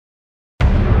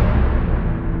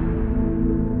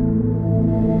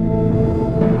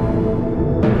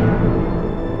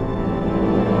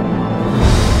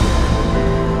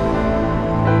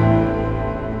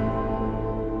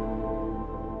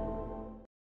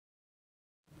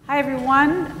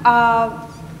everyone.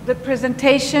 The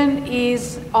presentation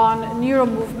is on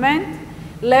NeuroMovement,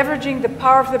 leveraging the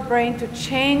power of the brain to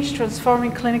change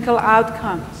transforming clinical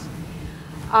outcomes.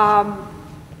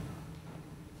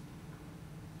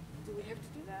 Do we have to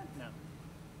do that? No.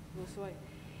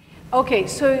 Okay,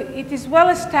 so it is well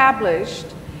established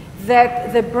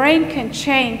that the brain can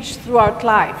change throughout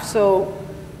life. So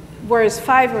whereas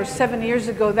 5 or 7 years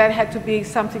ago that had to be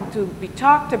something to be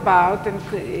talked about and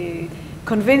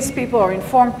convince people or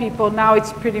inform people, now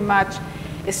it's pretty much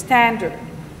a standard.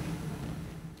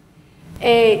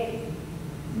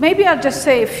 Maybe I'll just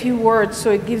say a few words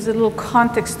so it gives a little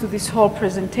context to this whole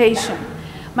presentation.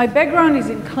 My background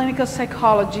is in clinical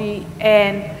psychology,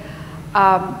 and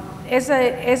as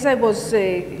I was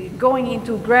going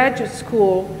into graduate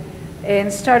school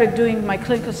and started doing my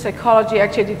clinical psychology,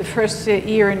 actually I did the first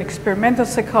year in experimental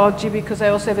psychology because I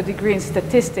also have a degree in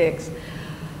statistics.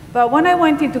 But when I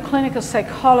went into clinical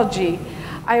psychology,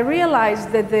 I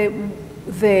realized that the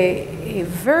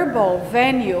verbal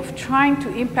venue of trying to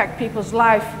impact people's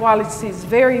life, while it is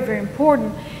very, very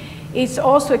important, it's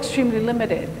also extremely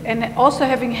limited. And also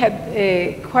having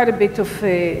had quite a bit of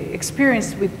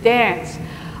experience with dance,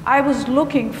 I was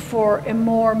looking for a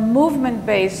more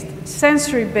movement-based,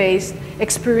 sensory-based,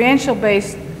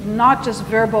 experiential-based, not just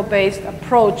verbal-based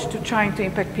approach to trying to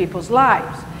impact people's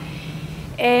lives.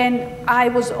 And I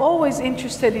was always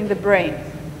interested in the brain.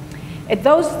 At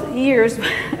those years,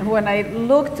 when I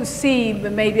looked to see,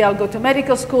 maybe I'll go to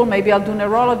medical school, maybe I'll do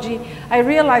neurology, I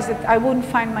realized that I wouldn't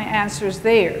find my answers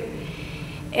there.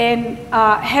 And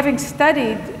having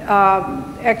studied,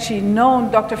 actually known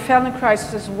Dr.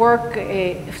 Feldenkrais's work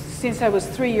since I was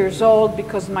 3 years old,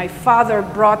 because my father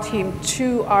brought him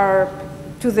to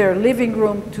their living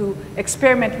room to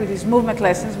experiment with his movement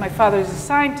lessons. My father is a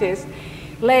scientist.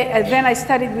 Then I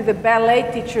studied with a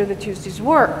ballet teacher that used his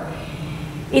work.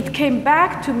 It came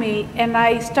back to me, and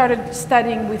I started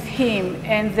studying with him,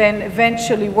 and then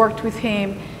eventually worked with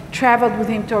him, traveled with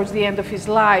him towards the end of his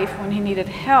life when he needed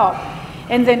help,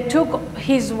 and then took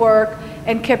his work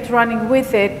and kept running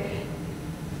with it,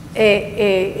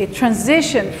 a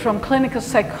transition from clinical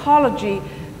psychology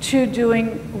to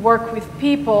doing work with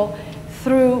people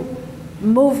through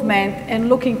movement and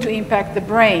looking to impact the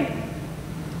brain.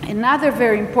 Another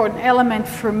very important element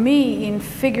for me in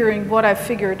figuring what I've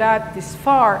figured out this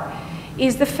far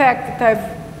is the fact that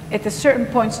I've, at a certain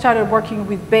point, started working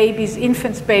with babies,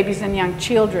 infants, babies, and young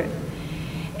children.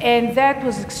 And that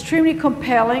was extremely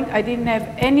compelling. I didn't have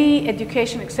any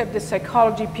education except the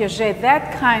psychology, Piaget,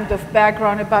 that kind of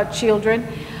background about children.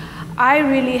 I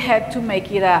really had to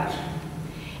make it up.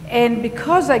 And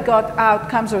because I got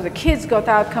outcomes, or the kids got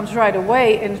outcomes right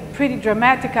away, and pretty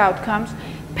dramatic outcomes,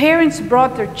 parents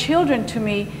brought their children to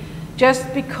me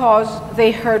just because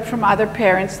they heard from other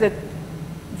parents that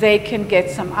they can get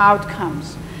some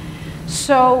outcomes.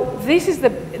 So this is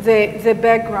the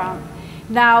background.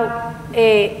 Now,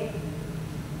 the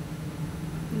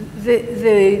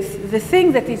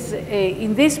thing that is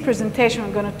in this presentation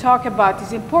I'm going to talk about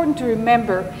is important to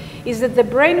remember is that the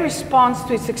brain responds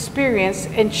to its experience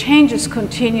and changes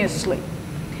continuously.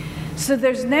 So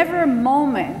there's never a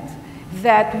moment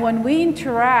that when we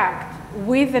interact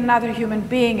with another human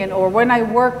being, or when I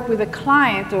work with a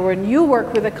client, or when you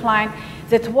work with a client,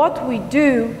 that what we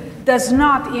do does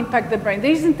not impact the brain.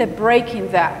 There isn't a break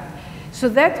in that. So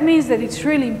that means that it's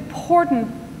really important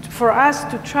for us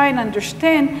to try and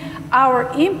understand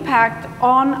our impact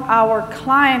on our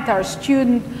client, our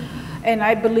student, and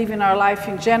I believe in our life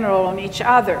in general, on each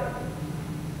other.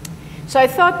 So I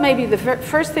thought maybe the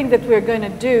first thing that we're going to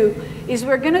do is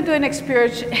we're going to do an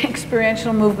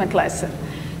experiential movement lesson.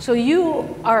 So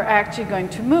you are actually going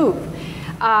to move,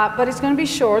 but it's going to be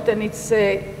short, and it's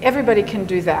everybody can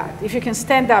do that. If you can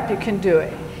stand up, you can do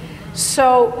it.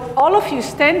 So all of you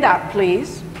stand up,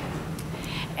 please,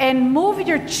 and move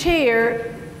your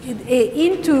chair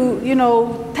into,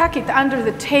 tuck it under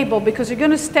the table, because you're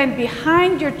going to stand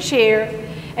behind your chair,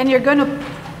 and you're going to,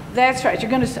 that's right, you're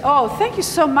going to say, oh, thank you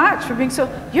so much for being so,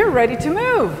 you're ready to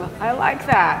move. I like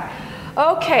that.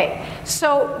 Okay,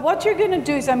 so what you're going to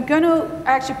do is I'm going to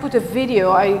actually put a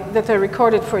video that I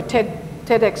recorded for a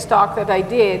TEDx talk that I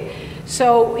did,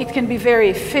 so it can be very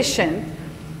efficient.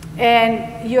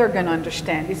 And you're going to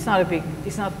understand. It's not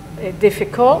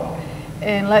difficult.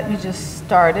 And let me just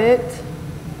start it.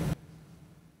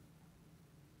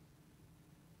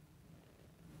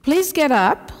 Please get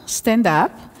up, stand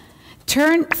up,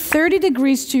 turn 30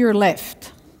 degrees to your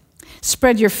left.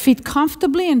 Spread your feet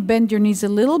comfortably and bend your knees a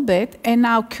little bit. And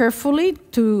now carefully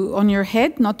on your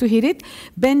head, not to hit it,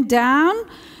 bend down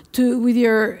with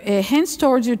your hands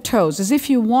towards your toes, as if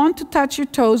you want to touch your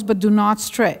toes but do not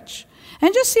stretch.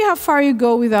 And just see how far you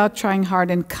go without trying hard,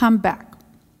 and come back.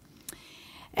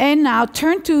 And now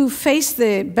turn to face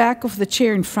the back of the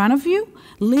chair in front of you.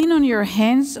 Lean on your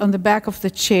hands on the back of the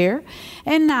chair.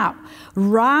 And now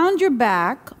round your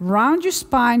back, round your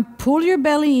spine, pull your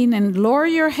belly in and lower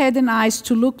your head and eyes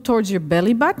to look towards your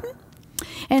belly button.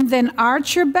 And then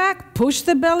arch your back, push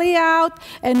the belly out,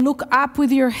 and look up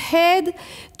with your head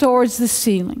towards the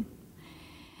ceiling.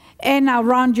 And now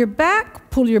round your back,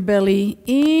 pull your belly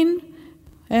in,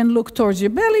 and look towards your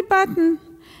belly button.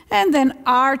 And then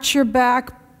arch your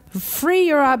back, free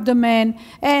your abdomen,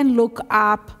 and look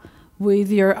up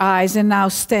with your eyes. And now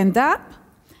stand up,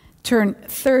 turn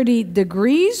 30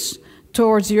 degrees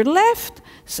towards your left,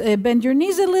 bend your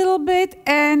knees a little bit,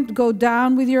 and go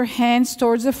down with your hands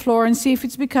towards the floor, and see if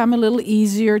it's become a little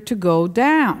easier to go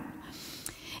down.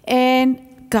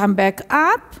 And come back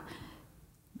up,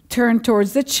 turn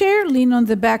towards the chair, lean on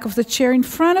the back of the chair in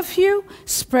front of you,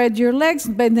 spread your legs,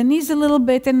 bend the knees a little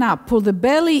bit, and now pull the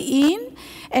belly in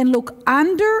and look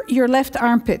under your left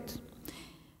armpit.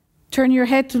 Turn your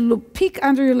head to look, peek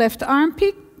under your left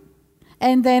armpit,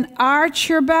 and then arch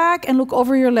your back and look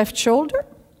over your left shoulder.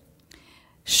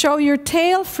 Show your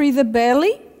tail, free the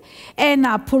belly, and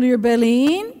now pull your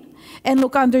belly in and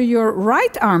look under your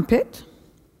right armpit,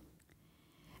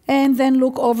 and then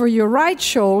look over your right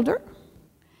shoulder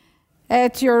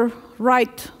at your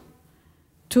right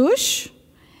tush,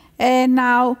 and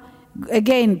now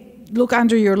again look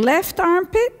under your left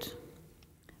armpit,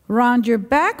 round your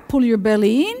back, pull your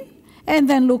belly in, and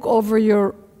then look over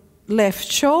your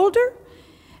left shoulder,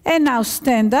 and now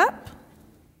stand up.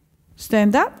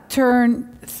 Stand up,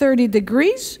 turn 30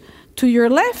 degrees to your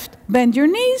left, bend your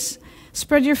knees,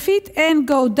 spread your feet, and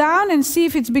go down, and see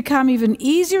if it's become even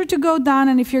easier to go down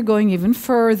and if you're going even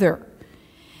further.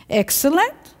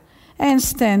 Excellent. And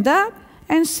stand up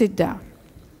and sit down.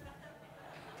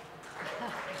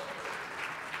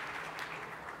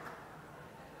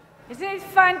 Isn't it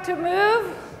fun to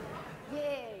move?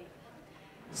 Yay.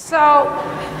 So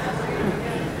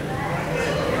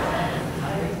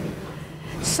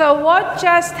what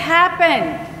just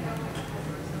happened?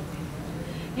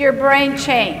 Your brain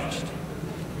changed.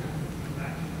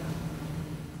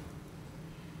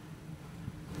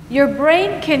 Your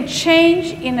brain can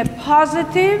change in a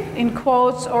positive, in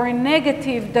quotes, or in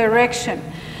negative direction.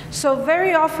 So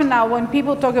very often now when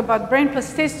people talk about brain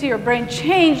plasticity or brain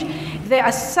change, the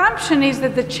assumption is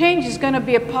that the change is going to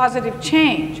be a positive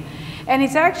change. And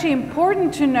it's actually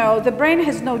important to know the brain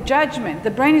has no judgment.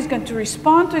 The brain is going to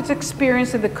respond to its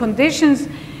experience and the conditions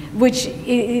which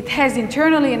it has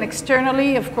internally and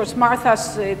externally. Of course,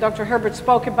 Dr. Herbert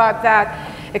spoke about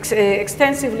that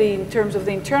extensively in terms of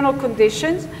the internal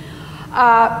conditions.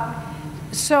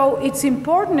 So it's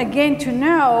important again to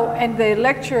know, and the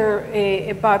lecture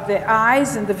about the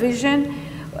eyes and the vision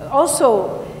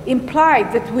also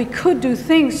implied that we could do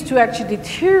things to actually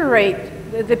deteriorate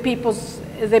the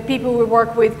people we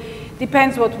work with.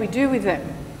 Depends what we do with them,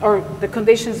 or the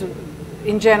conditions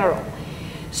in general.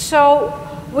 So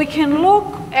we can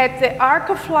look at the arc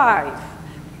of life,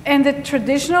 and the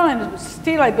traditional, and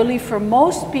still I believe for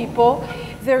most people,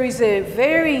 there is a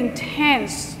very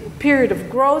intense period of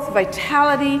growth,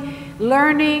 vitality,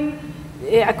 learning,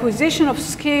 acquisition of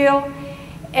skill,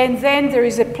 and then there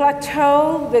is a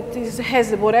plateau that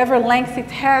has whatever length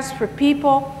it has for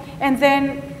people, and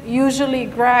then usually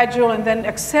gradual and then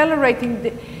accelerating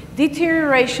the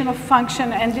deterioration of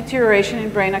function and deterioration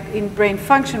in brain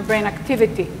function, brain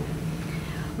activity.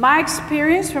 My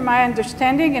experience, from my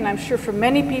understanding, and I'm sure for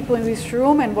many people in this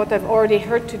room, and what I've already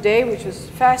heard today, which is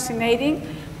fascinating,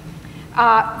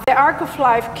 the arc of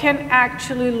life can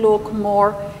actually look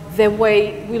more the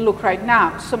way we look right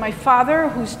now. So my father,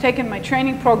 who's taken my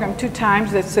training program 2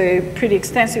 times, that's a pretty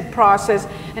extensive process,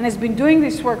 and has been doing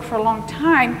this work for a long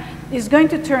time, is going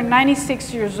to turn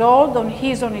 96 years old.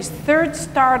 He's on his 3rd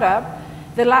startup.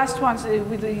 The last one,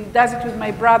 he does it with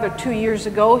my brother 2 years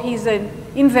ago. He's an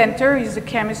inventor, he's a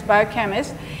chemist,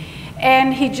 biochemist,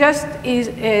 and he just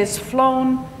is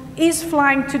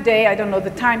flying today, I don't know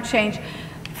the time change,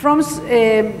 from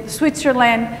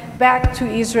Switzerland back to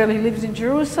Israel. He lives in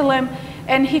Jerusalem,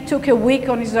 and he took a week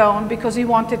on his own because he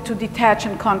wanted to detach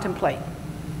and contemplate.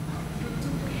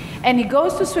 And he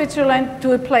goes to Switzerland,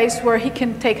 to a place where he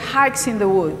can take hikes in the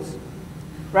woods,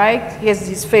 right? He has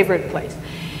his favorite place.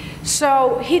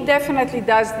 So he definitely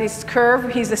does this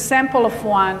curve. He's a sample of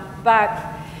one, but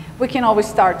we can always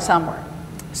start somewhere.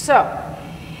 So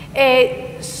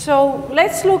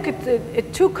let's look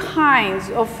at 2 kinds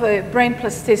of brain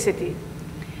plasticity.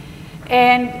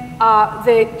 And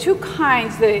the two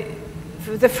kinds,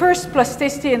 the first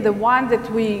plasticity and the one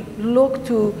that we look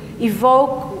to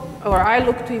evoke, or I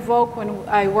look to evoke when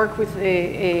I work with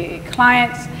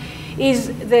clients, is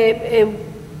the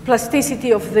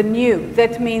plasticity of the new.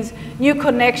 That means new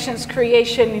connections,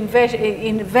 creation,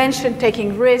 invention,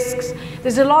 taking risks.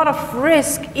 There's a lot of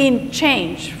risk in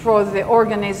change for the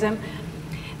organism.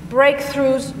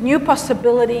 Breakthroughs, new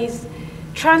possibilities,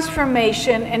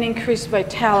 transformation, and increased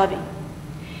vitality.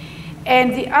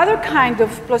 And the other kind of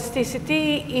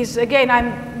plasticity is, again,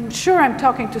 I'm sure I'm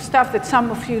talking to stuff that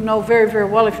some of you know very, very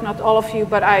well, if not all of you,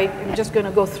 but I'm just going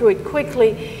to go through it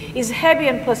quickly, is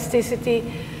Hebbian plasticity,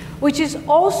 which is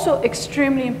also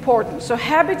extremely important. So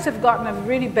habits have gotten a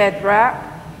really bad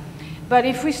rap, but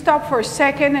if we stop for a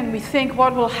second and we think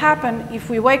what will happen if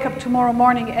we wake up tomorrow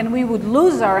morning and we would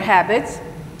lose our habits,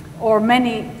 or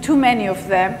too many of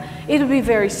them, it would be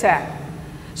very sad.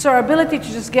 So our ability to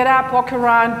just get up, walk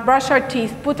around, brush our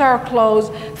teeth, put our clothes,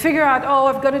 figure out, oh,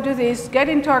 I've got to do this, get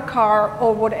into our car,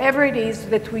 or whatever it is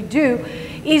that we do,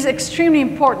 is extremely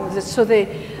important. So the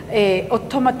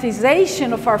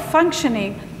automatization of our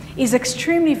functioning is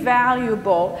extremely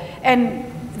valuable, and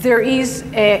there is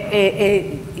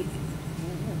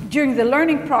during the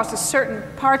learning process, certain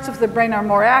parts of the brain are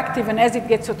more active, and as it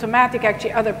gets automatic,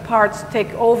 actually other parts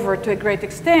take over to a great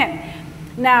extent.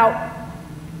 Now,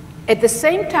 at the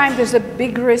same time, there's a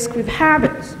big risk with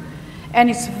habits. And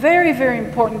it's very, very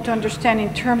important to understand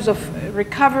in terms of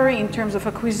recovery, in terms of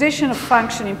acquisition of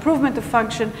function, improvement of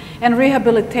function, and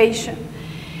rehabilitation.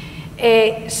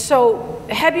 So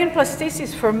Hebbian plasticity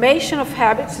is formation of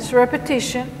habits, it's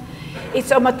repetition,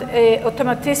 it's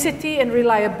automaticity and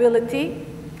reliability,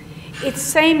 it's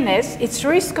sameness, it's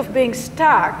risk of being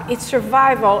stuck, it's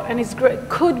survival, and it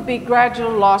could be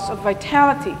gradual loss of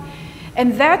vitality.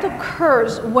 And that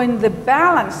occurs when the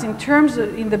balance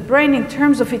in the brain in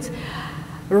terms of its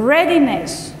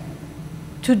readiness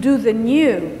to do the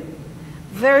new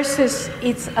versus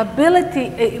its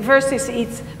ability, versus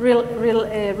its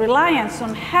reliance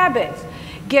on habits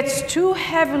gets too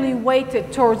heavily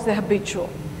weighted towards the habitual.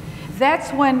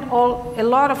 That's when a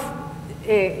lot of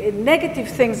negative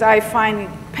things I find,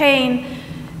 pain,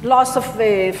 loss of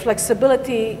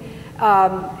flexibility,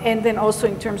 and then also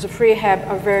in terms of rehab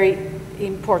are very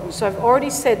important. So I've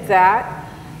already said that.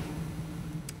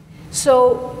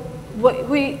 So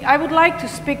I would like to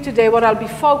speak today, what I'll be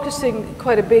focusing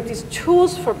quite a bit is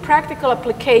tools for practical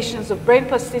applications of brain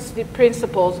plasticity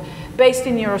principles based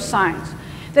in neuroscience.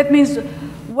 That means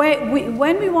when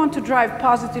we want to drive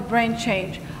positive brain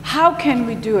change, how can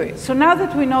we do it? So now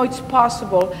that we know it's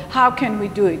possible, how can we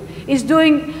do it? Is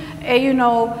doing a,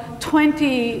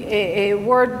 20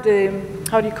 word,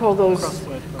 how do you call those?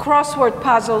 Crossword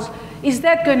puzzles. Is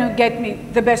that going to get me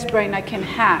the best brain I can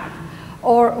have?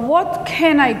 Or what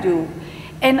can I do?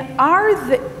 And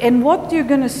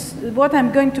what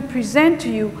I'm going to present to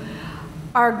you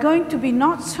are going to be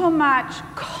not so much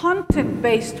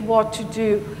content-based what to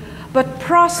do, but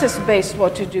process-based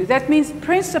what to do. That means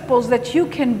principles that you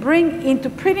can bring into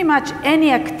pretty much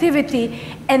any activity,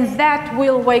 and that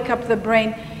will wake up the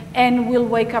brain and will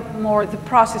wake up more the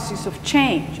processes of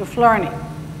change, of learning.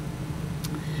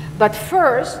 But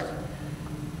first,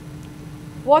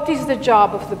 what is the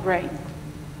job of the brain?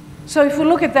 So if we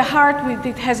look at the heart,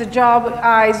 it has a job,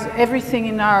 eyes, everything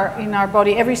in our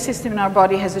body, every system in our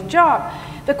body has a job.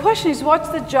 The question is, what's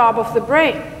the job of the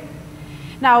brain?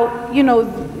 Now,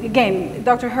 again,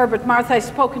 Dr. Herbert Martha has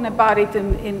spoken about it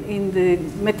in the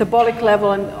metabolic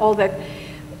level and all that.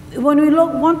 When we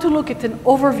want to look at an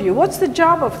overview, what's the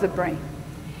job of the brain?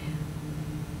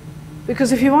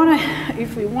 Because if we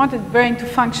want the brain to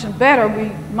function better,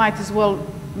 we might as well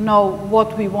know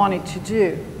what we want it to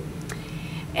do.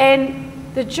 And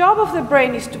the job of the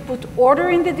brain is to put order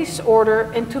in the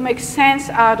disorder and to make sense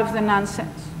out of the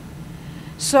nonsense.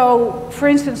 So, for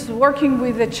instance, working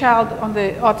with a child on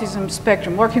the autism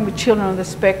spectrum, working with children on the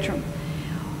spectrum,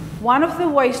 one of the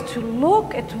ways to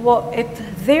look at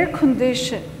their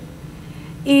condition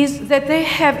is that they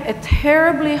have a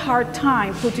terribly hard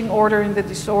time putting order in the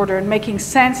disorder and making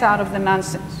sense out of the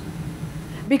nonsense.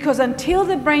 Because until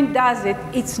the brain does it,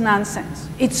 it's nonsense,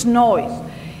 it's noise,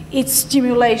 it's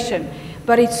stimulation.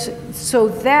 But it's so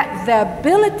that the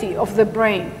ability of the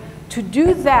brain to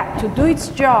do that, to do its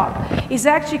job, is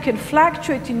actually can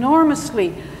fluctuate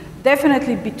enormously,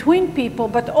 definitely between people,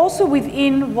 but also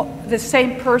within the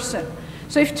same person.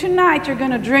 So if tonight you're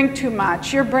going to drink too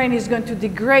much, your brain is going to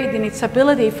degrade in its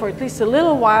ability for at least a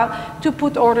little while to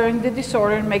put order in the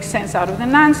disorder and make sense out of the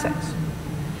nonsense.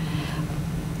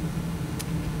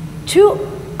 To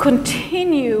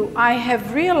continue, I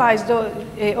have realized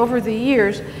over the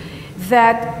years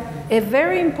that a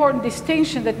very important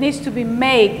distinction that needs to be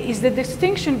made is the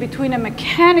distinction between a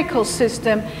mechanical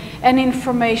system and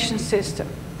information system.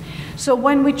 So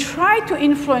when we try to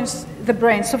influence the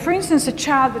brain, so for instance, a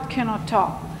child that cannot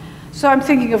talk. So I'm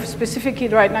thinking of a specific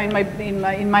kid right now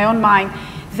in my own mind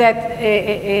that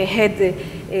had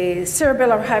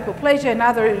cerebellar hypoplasia and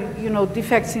other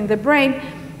defects in the brain,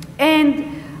 and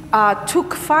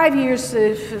took 5 years,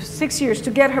 6 years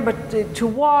to get her to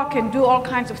walk and do all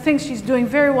kinds of things. She's doing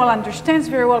very well, understands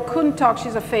very well, couldn't talk,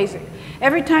 she's aphasic.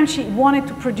 Every time she wanted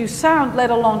to produce sound,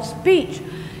 let alone speech,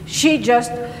 she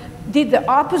just did the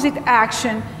opposite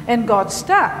action and got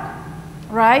stuck,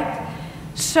 right?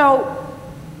 So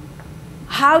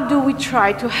how do we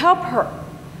try to help her?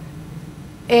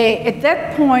 At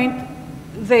that point,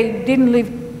 they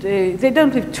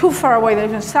don't live too far away. They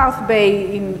live in South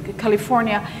Bay in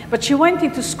California. But she went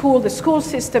into school, the school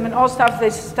system and all stuff. They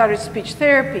started speech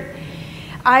therapy.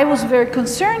 I was very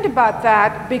concerned about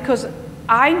that because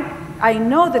I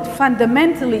know that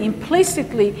fundamentally,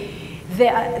 implicitly,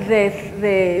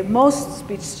 the most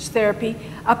speech therapy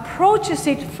approaches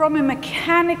it from a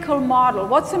mechanical model.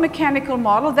 What's a mechanical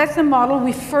model? That's the model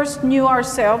we first knew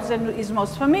ourselves and is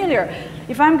most familiar.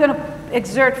 If I'm going to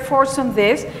exert force on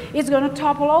this, it's going to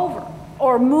topple over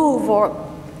or move or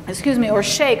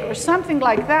shake or something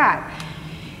like that.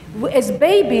 As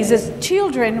babies, as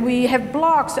children, we have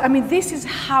blocks. I mean, this is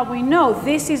how we know.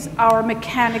 This is our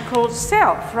mechanical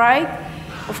self, right?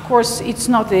 Of course, it's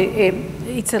not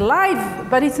it's alive,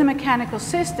 but it's a mechanical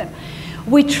system.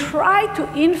 We try to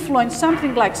influence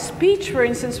something like speech, for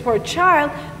instance, for a child,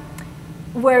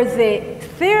 where the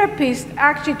therapist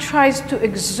actually tries to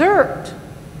exert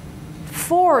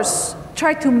force,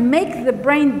 try to make the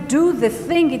brain do the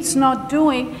thing it's not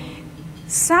doing,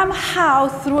 somehow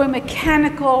through a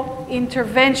mechanical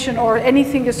intervention or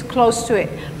anything as close to it.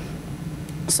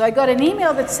 So I got an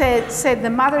email that said the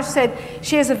mother said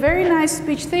she has a very nice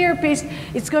speech therapist,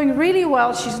 it's going really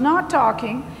well, she's not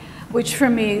talking, which for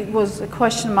me was a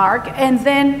question mark. And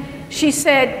then she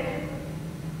said,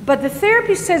 but the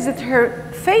therapist says that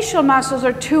her facial muscles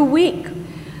are too weak.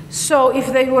 So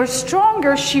if they were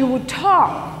stronger, she would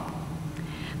talk.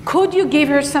 Could you give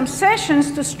her some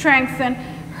sessions to strengthen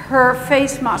her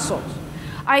face muscles?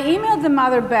 I emailed the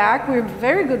mother back. We have a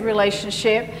very good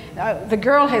relationship. The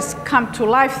girl has come to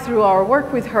life through our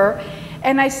work with her.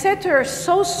 And I said to her,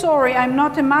 so sorry, I'm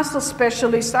not a muscle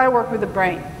specialist. I work with the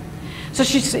brain. So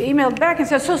she emailed back and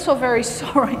said, so very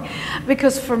sorry.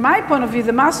 Because from my point of view,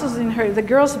 the muscles in the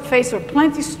girl's face are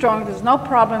plenty strong. There's no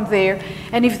problem there.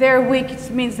 And if they're weak, it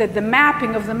means that the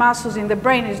mapping of the muscles in the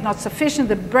brain is not sufficient.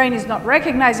 The brain is not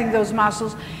recognizing those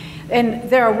muscles. And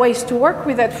there are ways to work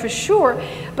with that for sure.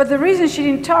 But the reason she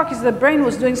didn't talk is the brain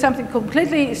was doing something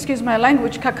completely, excuse my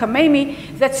language,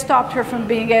 cockamamie, that stopped her from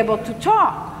being able to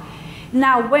talk.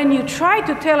 Now, when you try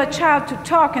to tell a child to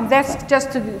talk, and that's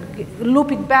just to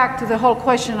loop it back to the whole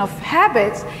question of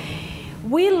habits,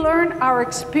 we learn our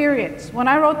experience. When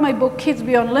I wrote my book, Kids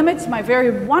Beyond Limits, my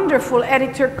very wonderful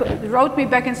editor wrote me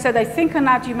back and said, I think,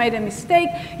 Anat, you made a mistake.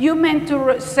 You meant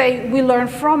to say we learn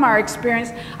from our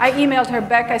experience. I emailed her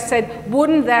back. I said,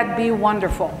 wouldn't that be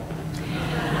wonderful?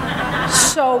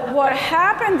 So what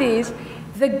happened is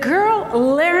the girl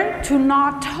learned to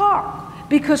not talk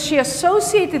because she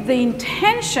associated the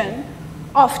intention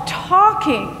of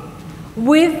talking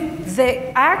with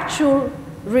the actual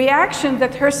reaction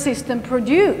that her system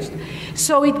produced.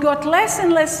 So it got less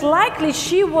and less likely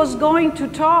she was going to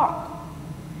talk.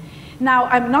 Now,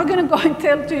 I'm not going to go and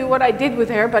tell to you what I did with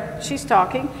her, but she's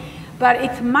talking. But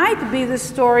it might be the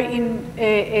story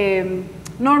in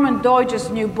Norman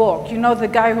Doidge's new book. You know, the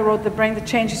guy who wrote The Brain That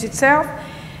Changes Itself?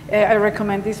 I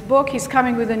recommend this book. He's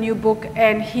coming with a new book,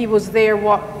 and he was there.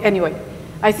 Anyway,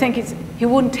 I think he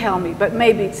wouldn't tell me, but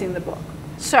maybe it's in the book.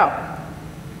 So,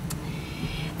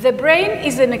 the brain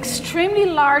is an extremely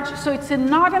large, so it's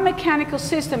not a mechanical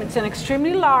system, it's an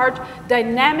extremely large,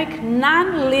 dynamic,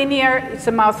 non-linear, it's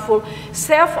a mouthful,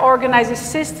 self-organizing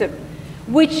system,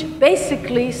 which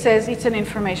basically says it's an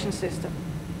information system.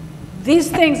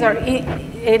 These things are,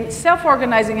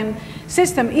 self-organizing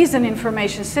system is an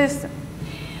information system.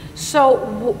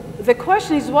 So the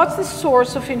question is, what's the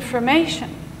source of information?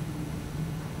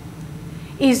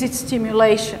 Is it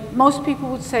stimulation? Most people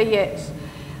would say yes.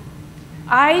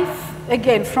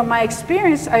 Again, from my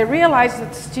experience, I realized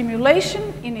that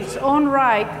stimulation in its own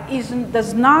right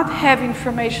does not have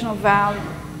informational value.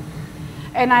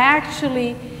 And I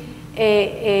actually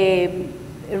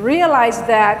realized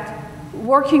that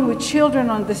working with children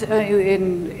on this,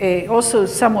 also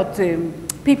somewhat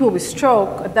people with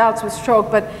stroke, adults with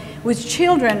stroke, but with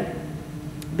children,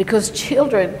 because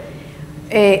children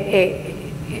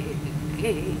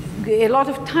a lot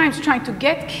of times trying to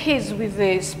get kids with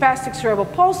the spastic cerebral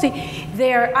palsy,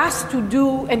 they are asked to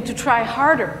do and to try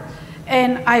harder.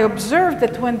 And I observed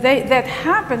that when that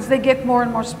happens, they get more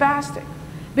and more spastic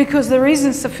because there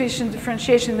isn't sufficient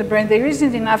differentiation in the brain, there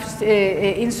isn't enough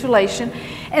insulation,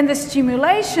 and the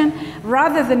stimulation,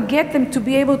 rather than get them to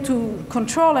be able to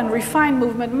control and refine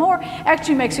movement more,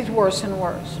 actually makes it worse and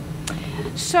worse.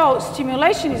 So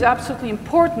stimulation is absolutely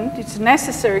important, it's a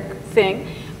necessary thing,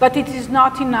 but it is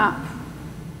not enough.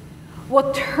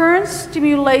 What turns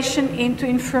stimulation into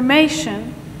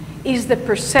information is the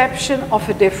perception of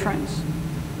a difference.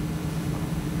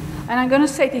 And I'm going to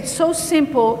say it's so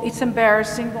simple, it's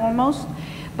embarrassing almost,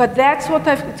 but that's what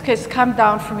it has come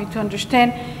down for me to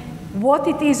understand what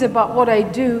it is about what I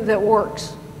do that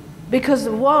works. Because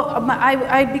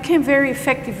I became very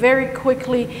effective very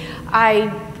quickly.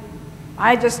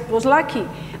 I just was lucky.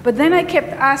 But then I kept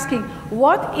asking,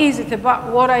 what is it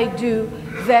about what I do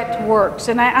that works?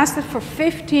 And I asked it for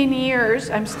 15 years.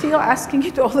 I'm still asking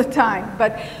it all the time.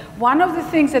 But one of the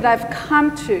things that I've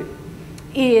come to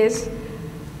is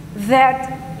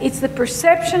that it's the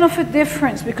perception of a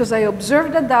difference, because I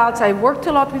observed adults. I worked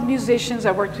a lot with musicians.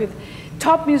 I worked with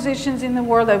top musicians in the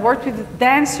world. I worked with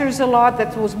dancers a lot.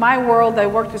 That was my world. I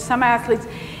worked with some athletes.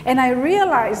 And I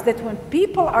realized that when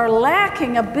people are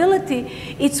lacking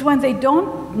ability, it's when they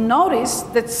don't notice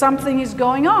that something is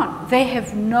going on. They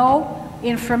have no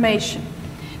information.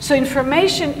 So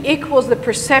information equals the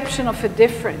perception of a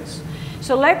difference.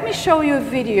 So let me show you a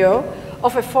video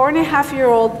of a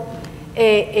 4.5-year-old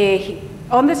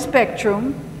on the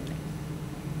spectrum,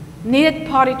 needed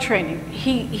potty training.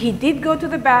 He did go to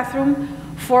the bathroom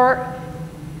for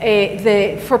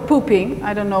pooping.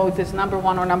 I don't know if it's number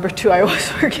 1 or number 2, I always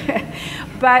forget.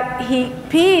 But he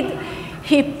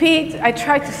peed, I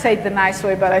tried to say it the nice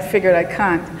way, but I figured I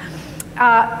can't.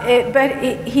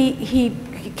 He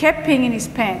kept peeing in his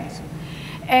pants.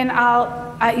 And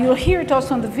you'll hear it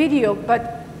also on the video,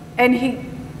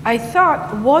 I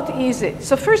thought, what is it?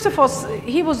 So first of all,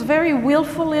 he was a very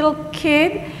willful little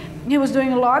kid. He was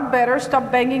doing a lot better,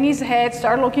 stopped banging his head,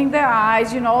 started looking in the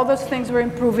eyes, all those things were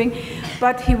improving.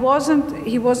 But they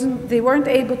weren't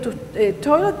able to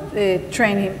toilet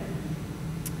train him.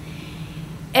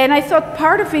 And I thought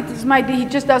part of it might be he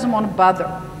just doesn't want to bother.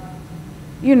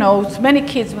 Many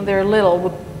kids when they're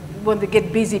little, when they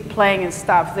get busy playing and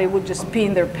stuff, they would just pee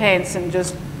in their pants and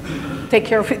just take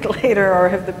care of it later, or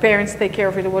have the parents take care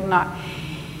of it or whatnot.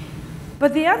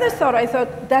 But the other thought, I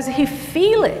thought, does he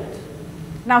feel it?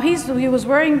 Now he was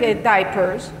wearing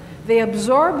diapers. They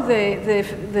absorb the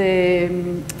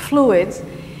fluids.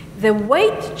 The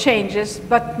weight changes,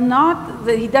 but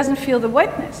he doesn't feel the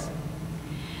wetness.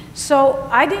 So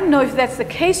I didn't know if that's the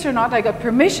case or not. I got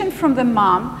permission from the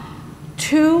mom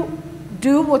to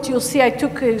do what you'll see. I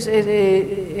took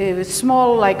a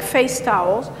small face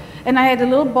towels, and I had a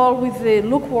little bowl with the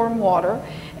lukewarm water,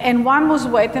 and one was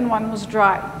wet and one was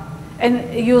dry.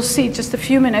 And you'll see just a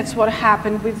few minutes what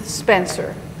happened with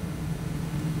Spencer.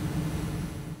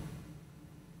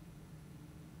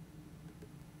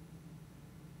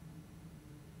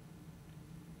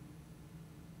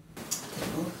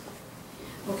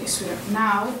 Okay, sweetheart.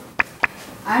 Now,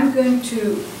 I'm going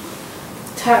to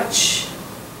touch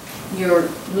your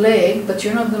leg, but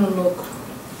you're not going to look.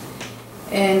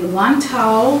 And one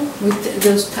towel with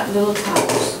those little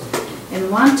towels. And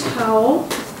one towel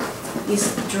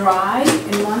is dry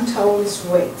and one towel is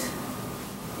wet.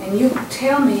 And you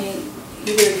tell me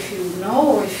either if you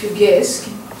know or if you guess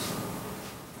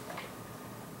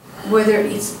whether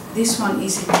this one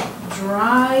is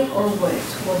dry or wet.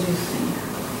 What do you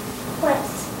think? Wet.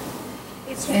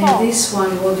 It's and fall. This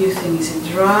one, what do you think? Is it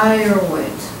dry or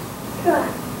wet? Dry.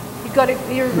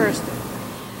 You reversed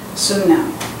it. So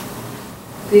now,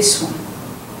 this one,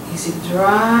 is it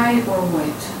dry or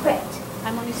wet? Wet.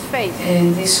 I'm on his face.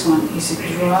 And this one, is it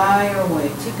dry or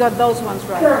wet? You got those ones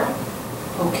right. Dry.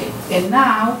 Okay, and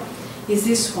now, is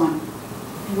this one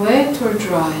wet or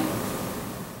dry?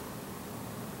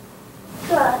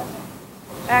 Dry.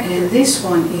 And this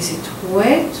one, is it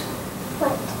wet?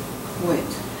 Wet.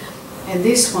 Wet. And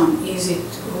this one, is it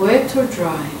wet or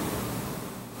dry?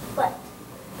 Wet.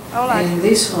 And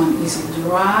this one, is it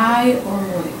dry or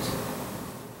wet?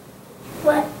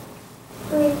 Wet.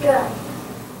 Really dry.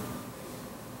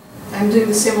 I'm doing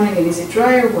the same one again. Is it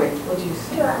dry or wet? What do you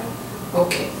think? Dry.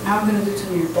 Okay, now I'm going to do it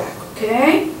on your back,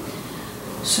 okay?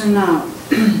 So now,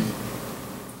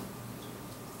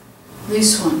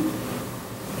 this one,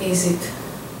 is it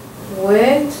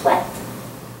wet? Wet.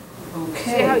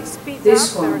 Okay.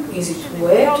 This one, is it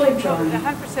wet or dry?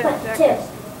 Wet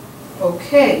too.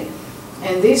 Okay.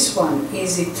 And this one,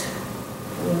 is it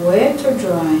Wet or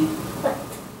dry? Wet.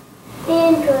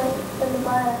 And dry on the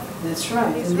bottom. That's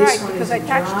right. It's and this right, one because I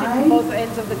touched it to both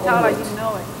ends of the towel. I didn't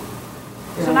know it.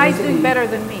 So now he's doing better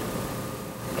than me.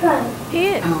 Dry. He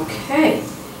is. Okay.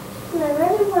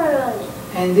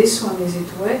 And this one, is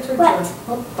it wet or dry?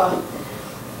 Hoppa.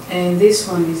 And this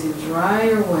one, is it dry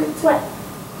or wet? Wet.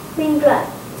 Being dry.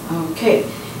 Okay.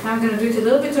 Now I'm going to do it a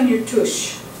little bit on your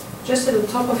tush. Just at the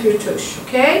top of your tush,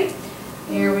 okay?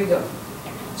 Here we go.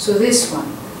 So this one,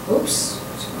 oops,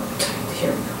 it's not tight.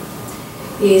 Here we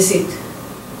go. Is it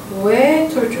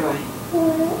wet or dry?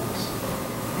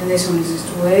 Wet. And this one, is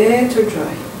it wet or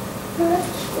dry? Wet.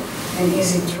 And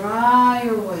is it dry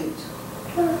or wet?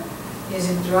 Dry. Is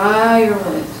it dry or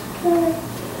wet? Dry.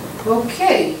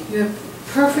 Okay, you have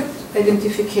perfect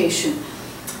identification.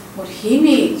 What he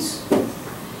needs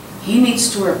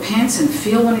to wear pants and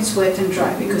feel when it's wet and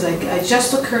dry, because I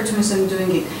just occurred to me as I'm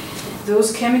doing it.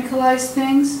 Those chemicalized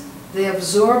things, they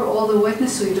absorb all the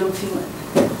wetness so you don't feel it.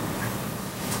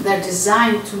 They're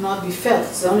designed to not be felt.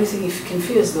 It's the only thing you can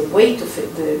feel is the weight of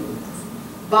it, the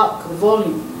bulk, the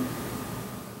volume.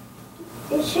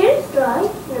 Your shirt is dry,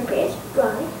 your pants is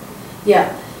dry.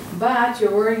 Yeah, but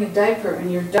you're wearing a diaper,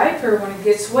 and your diaper, when it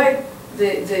gets wet,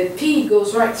 the pee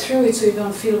goes right through it so you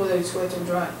don't feel whether it's wet or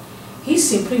dry. He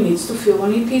simply needs to feel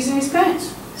when he pees in his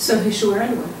pants. So he should wear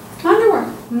underwear?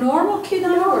 Underwear. Normal kid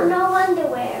underwear. No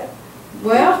underwear.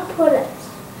 Well, Pull-ups.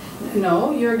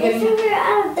 no, you're If getting... you're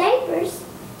out of diapers.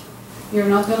 You're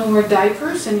not going to wear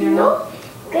diapers and you're not...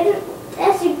 Good,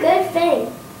 that's a good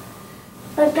thing.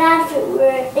 But that's if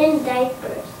we're in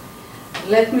diapers.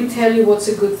 Let me tell you what's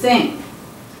a good thing.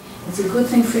 It's a good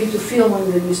thing for you to feel when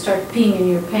you start peeing in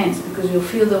your pants, because you'll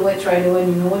feel the wet right away,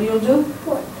 and you know what you'll do?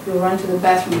 What? You'll run to the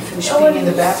bathroom and finish peeing in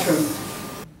the bathroom.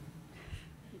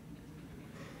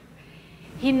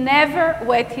 He never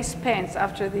wet his pants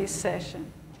after this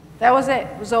session. That was it.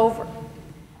 It was over.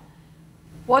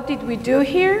 What did we do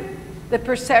here? The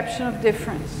perception of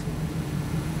difference.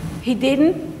 He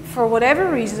didn't, for whatever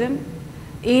reason,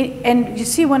 and you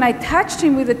see, when I touched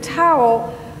him with a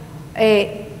towel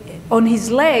on his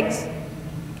legs,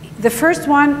 the first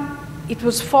one, it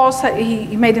was false,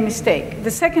 he made a mistake.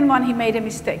 The second one, he made a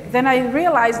mistake. Then I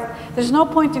realized there's no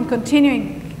point in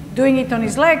continuing doing it on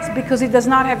his legs, because he does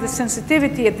not have the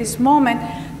sensitivity at this moment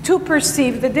to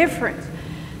perceive the difference.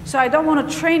 So I don't want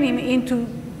to train him into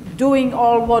doing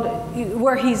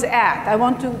where he's at. I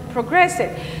want to progress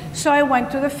it. So I went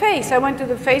to the face. I went to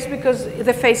the face because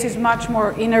the face is much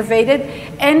more innervated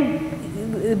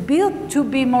and built to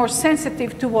be more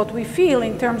sensitive to what we feel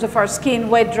in terms of our skin,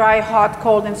 wet, dry, hot,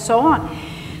 cold, and so on.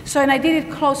 So, and I did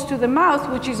it close to the mouth,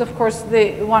 which is, of course,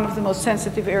 one of the most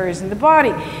sensitive areas in the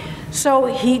body. So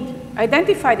he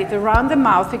identified it around the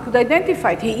mouth. He could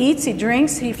identify it. He eats, he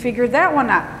drinks, he figured that one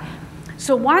out.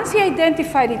 So once he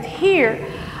identified it here,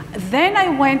 then I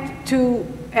went to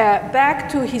back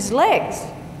to his legs,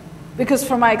 because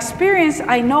from my experience,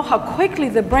 I know how quickly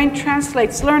the brain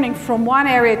translates learning from one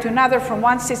area to another, from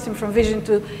one system, from vision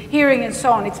to hearing and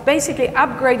so on. It's basically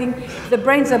upgrading the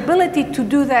brain's ability to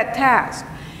do that task.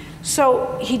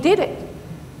 So he did it.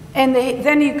 And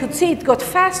then you could see it got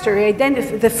faster.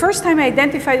 The first time I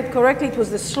identified it correctly, it was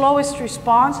the slowest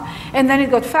response, and then it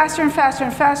got faster and faster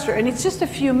and faster. And it's just a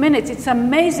few minutes. It's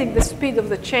amazing the speed of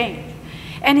the change.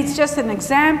 And it's just an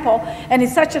example, and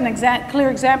it's such an clear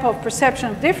example of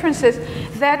perception of differences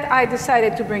that I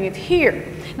decided to bring it here.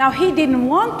 Now, he didn't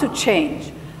want to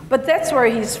change, but that's where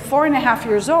he's 4.5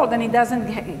 years old, and he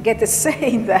doesn't get a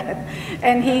say in that.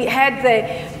 And he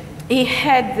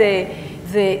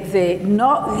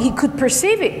could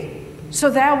perceive it.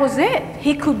 So that was it.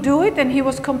 He could do it, and he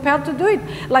was compelled to do it.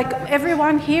 Like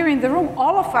everyone here in the room,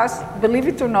 all of us, believe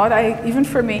it or not, even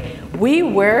for me, we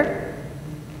were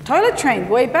toilet trained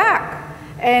way back,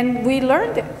 and we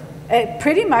learned it.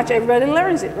 Pretty much everybody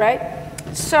learns it, right?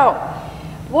 So,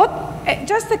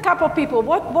 just a couple people,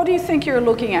 what do you think you're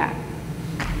looking at?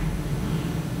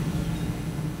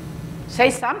 Say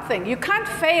something. You can't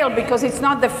fail because it's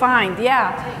not defined.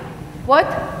 Yeah. What?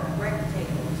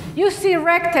 Rectangles. You see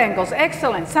rectangles.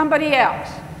 Excellent. Somebody else.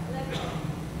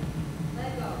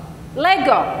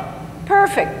 Lego.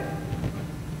 Perfect.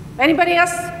 Anybody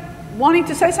else wanting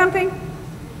to say something?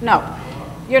 No.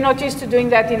 You're not used to doing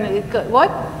that in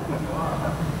what?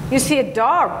 You see a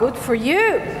dog. Good for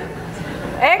you.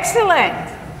 Excellent.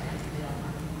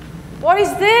 What is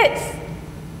this?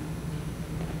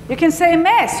 You can say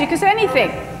mess. You can say anything.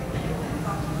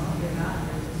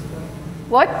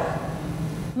 What?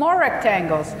 More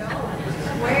rectangles.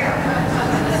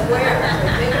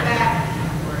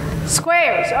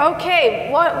 Squares.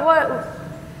 Okay. What?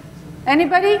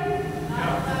 Anybody?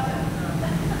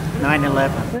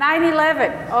 9/11.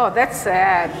 9/11. Oh, that's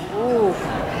sad. Ooh.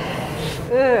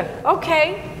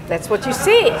 Okay, that's what you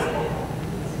see.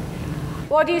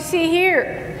 What do you see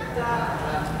here?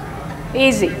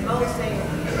 Easy.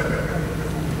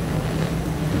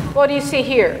 What do you see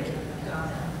here?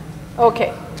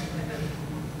 Okay.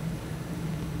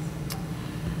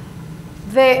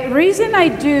 The reason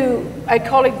I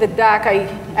call it the DAC, I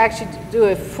actually do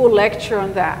a full lecture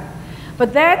on that.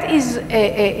 But that is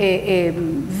a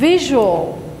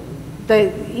visual,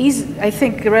 I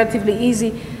think relatively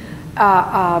easy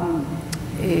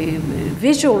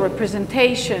visual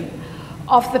representation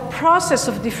of the process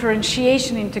of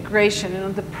differentiation integration and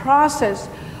of the process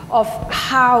of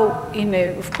how, in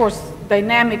a, of course,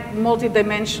 dynamic,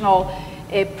 multidimensional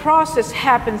process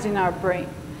happens in our brain.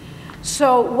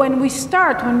 So when we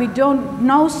start, when we don't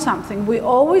know something, we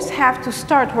always have to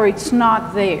start where it's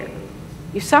not there.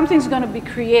 If something's going to be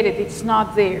created, it's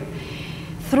not there.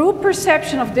 Through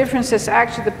perception of differences,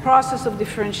 actually the process of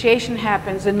differentiation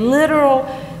happens and literal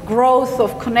growth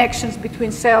of connections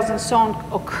between cells and so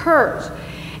on occurs.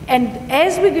 And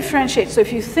as we differentiate, so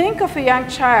if you think of a young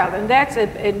child, and that's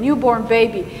a newborn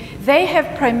baby, they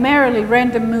have primarily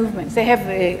random movements. They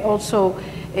have also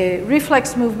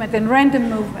reflex movement and random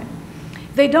movement.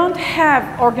 They don't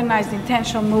have organized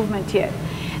intentional movement yet.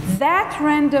 That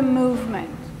random movement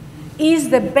is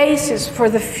the basis for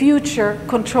the future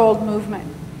controlled movement.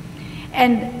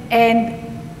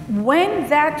 And when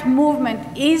that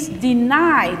movement is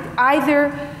denied,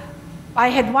 either I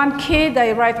had one kid,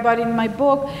 I write about it in my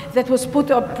book, that was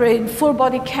put up in full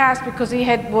body cast because he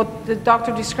had what the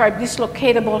doctor described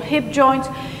dislocatable hip joints.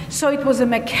 So it was a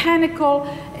mechanical,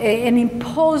 an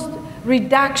imposed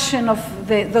reduction of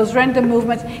those random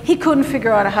movements. He couldn't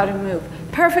figure out how to move.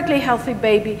 Perfectly healthy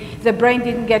baby, the brain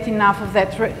didn't get enough of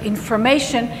that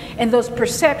information and those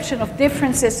perception of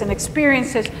differences and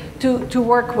experiences to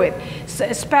work with. So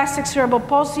spastic cerebral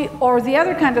palsy, or the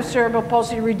other kind of cerebral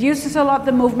palsy, reduces a lot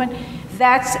the movement.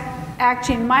 That's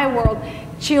actually, in my world,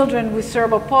 children with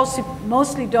cerebral palsy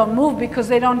mostly don't move because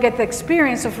they don't get the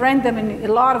experience of random and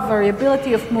a lot of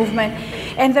variability of movement,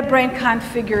 and the brain can't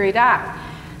figure it out.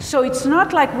 So it's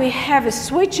not like we have a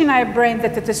switch in our brain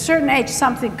that at a certain age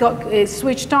something is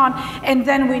switched on and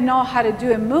then we know how to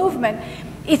do a movement.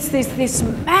 It's this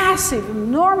massive,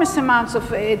 enormous amounts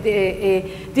of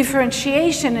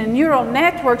differentiation and neural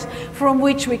networks from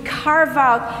which we carve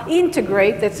out,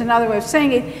 integrate, that's another way of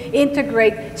saying it,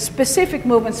 integrate specific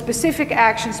movements, specific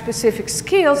actions, specific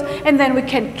skills, and then we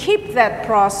can keep that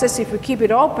process if we keep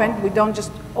it open. We don't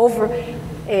just automatize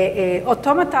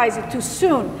it too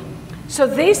soon. So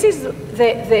this is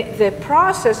the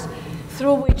process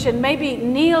through which, and maybe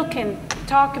Neil can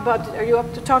talk about, are you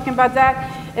up to talking about that?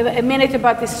 A minute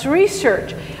about this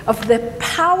research of the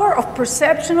power of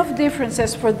perception of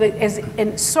differences as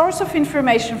a source of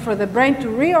information for the brain to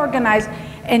reorganize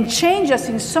and change us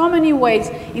in so many ways.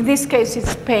 In this case,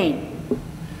 it's pain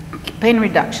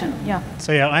reduction. Yeah.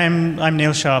 So yeah, I'm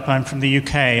Neil Sharp. I'm from the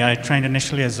UK. I trained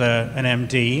initially as an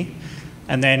MD,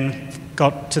 and then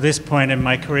got to this point in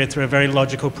my career through a very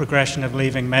logical progression of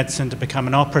leaving medicine to become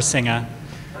an opera singer.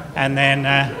 And then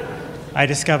I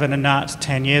discovered Anat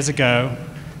 10 years ago,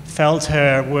 felt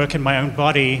her work in my own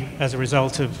body as a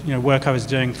result of work I was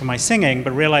doing for my singing,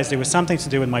 but realized it was something to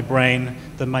do with my brain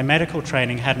that my medical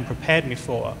training hadn't prepared me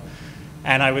for.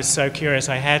 And I was so curious,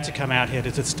 I had to come out here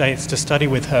to the States to study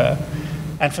with her.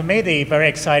 And for me, the very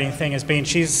exciting thing has been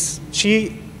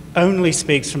she only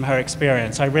speaks from her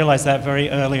experience. I realized that very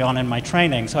early on in my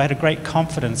training, so I had a great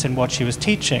confidence in what she was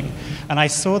teaching. And I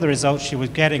saw the results she was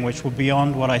getting, which were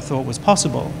beyond what I thought was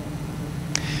possible.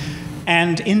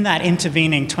 And in that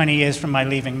intervening 20 years from my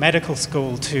leaving medical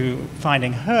school to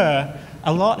finding her,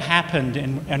 a lot happened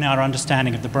in our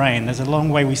understanding of the brain. There's a long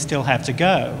way we still have to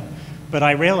go. But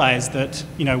I realized that,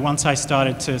 once I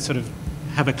started to sort of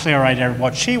have a clear idea of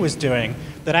what she was doing,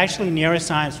 that actually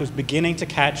neuroscience was beginning to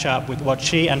catch up with what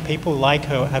she and people like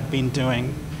her have been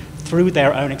doing through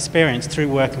their own experience, through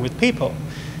working with people.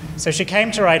 So she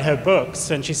came to write her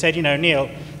books, and she said, Neil,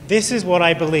 this is what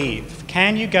I believe.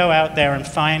 Can you go out there and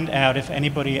find out if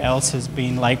anybody else has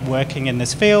been working in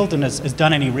this field and has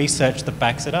done any research that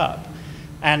backs it up?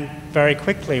 And very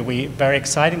quickly, very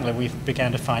excitingly, we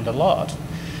began to find a lot.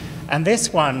 And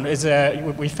this one is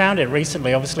we found it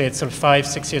recently. Obviously, it's sort of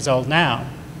 5-6 years old now.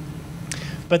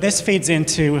 But this feeds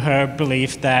into her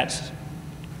belief that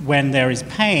when there is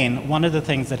pain, one of the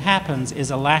things that happens is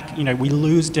a lack, we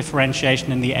lose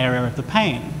differentiation in the area of the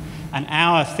pain. And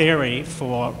our theory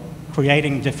for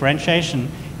creating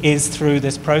differentiation is through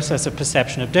this process of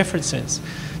perception of differences.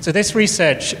 So this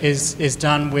research is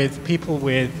done with people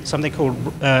with something called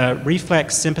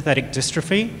reflex sympathetic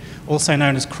dystrophy, also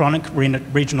known as chronic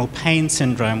regional pain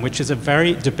syndrome, which is a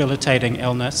very debilitating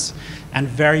illness and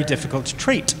very difficult to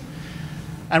treat.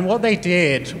 And what they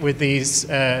did with these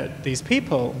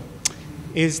people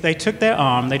is they took their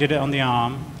arm, they did it on the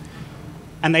arm,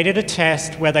 and they did a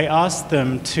test where they asked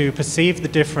them to perceive the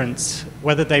difference,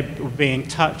 whether they were being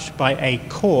touched by a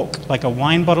cork, like a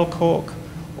wine bottle cork,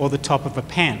 or the top of a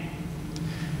pen.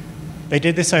 They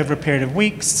did this over a period of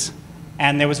weeks,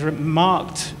 and there was a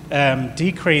marked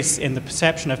decrease in the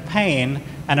perception of pain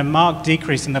and a marked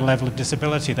decrease in the level of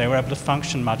disability. They were able to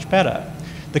function much better.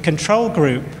 The control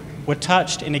group were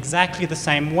touched in exactly the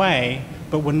same way,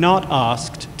 but were not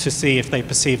asked to see if they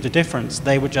perceived a difference.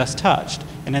 They were just touched.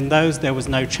 And in those, there was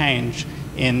no change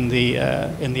in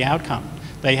the outcome.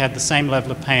 They had the same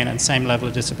level of pain and same level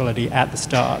of disability at the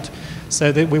start.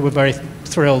 So that we were very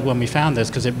thrilled when we found this,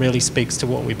 because it really speaks to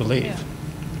what we believe.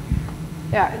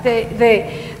 Yeah,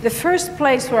 the first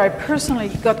place where I personally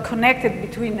got connected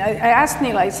between, I asked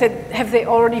Neil, I said, have they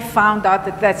already found out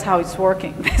that that's how it's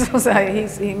working? This was,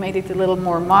 he made it a little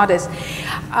more modest.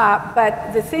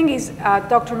 But the thing is,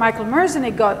 Dr. Michael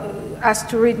Merzenich got asked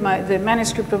to read the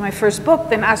manuscript of my first book,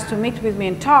 then asked to meet with me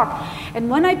and talk. And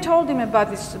when I told him about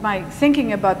this, my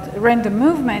thinking about random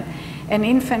movement and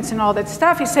infants and all that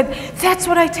stuff, he said, that's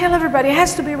what I tell everybody, it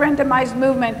has to be randomized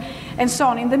movement, and so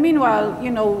on. In the meanwhile,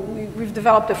 you know, we've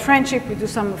developed a friendship, we do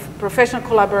some professional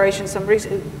collaboration,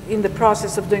 in the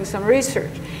process of doing some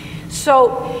research.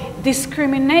 So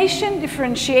discrimination,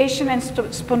 differentiation, and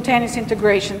spontaneous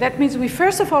integration. That means we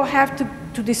first of all have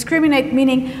to discriminate,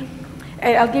 meaning,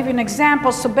 I'll give you an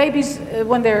example. So babies,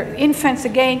 when they're infants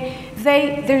again,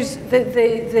 there's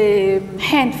the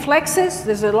hand flexes.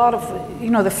 There's a lot of, you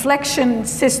know, the flexion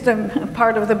system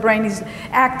part of the brain is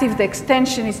active. The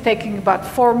extension is taking about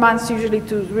 4 months usually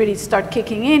to really start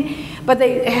kicking in. But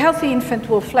a healthy infant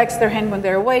will flex their hand when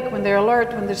they're awake, when they're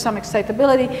alert, when there's some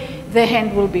excitability, the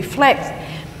hand will be flexed.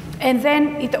 And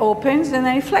then it opens and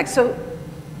then it flexes. So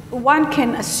one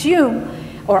can assume,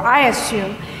 or I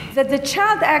assume, that the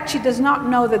child actually does not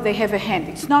know that they have a hand.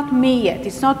 It's not me yet.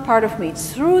 It's not part of me.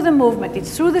 It's through the movement.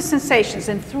 It's through the sensations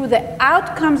and through the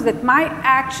outcomes that my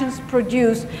actions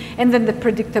produce, and then the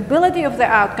predictability of the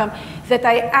outcome, that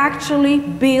I actually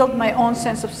build my own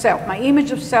sense of self, my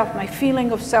image of self, my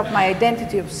feeling of self, my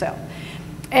identity of self.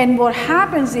 And what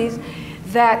happens is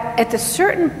that at a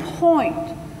certain point,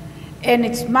 and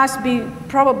it must be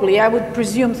probably, I would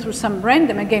presume, through some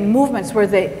random, again, movements where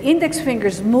the index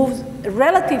fingers move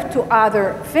relative to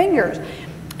other fingers,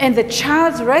 and the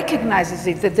child recognizes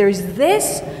it, that there is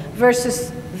this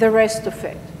versus the rest of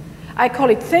it. I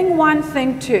call it thing one,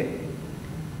 thing two.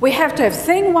 We have to have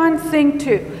thing one, thing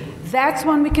two. That's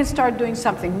when we can start doing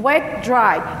something. Wet,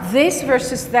 dry, this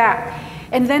versus that.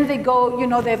 And then they go, you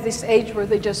know, they have this age where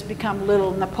they just become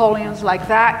little Napoleons like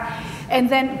that. And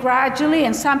then gradually,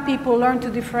 and some people learn to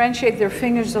differentiate their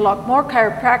fingers a lot more.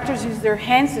 Chiropractors use their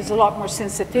hands, there's a lot more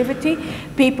sensitivity.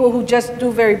 People who just do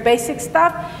very basic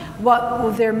stuff,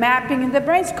 what they're mapping in the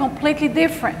brain is completely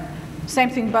different. Same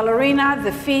thing, ballerina,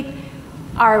 the feet.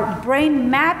 Our brain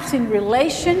maps in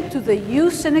relation to the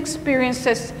use and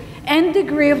experiences and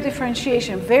degree of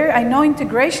differentiation. I know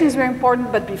integration is very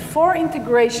important, but before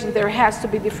integration, there has to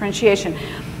be differentiation.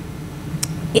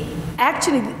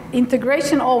 Actually,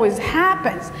 integration always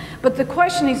happens, but the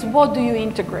question is, what do you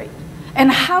integrate?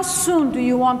 And how soon do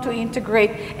you want to integrate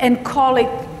and call it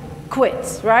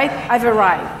quits, right? I've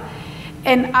arrived.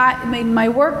 And in my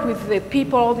work with the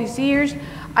people all these years,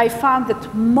 I found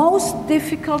that most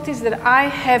difficulties that I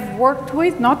have worked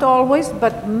with, not always,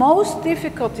 but most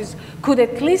difficulties could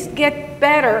at least get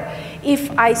better if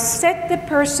I set the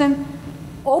person,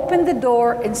 open the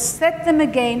door, and set them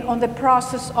again on the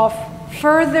process of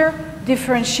further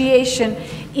differentiation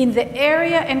in the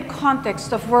area and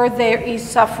context of where there is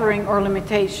suffering or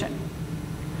limitation,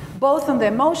 both on the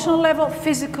emotional level,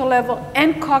 physical level,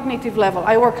 and cognitive level.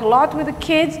 I work a lot with the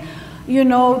kids, you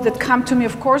know, that come to me.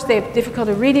 Of course, they have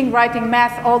difficulty reading, writing,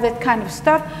 math, all that kind of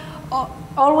stuff.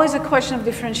 Always a question of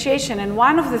differentiation. And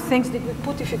one of the things, did we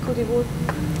put, if you could,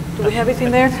 do we have it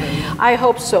in there? I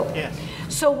hope so. Yes.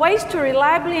 So ways to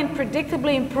reliably and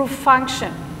predictably improve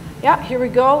function. Yeah, here we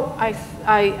go. I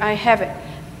have it.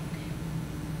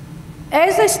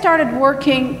 As I started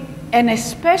working, and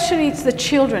especially it's the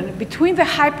children, between the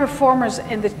high performers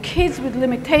and the kids with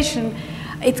limitation,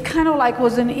 it kind of like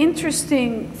was an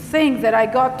interesting thing that I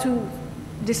got to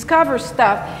discover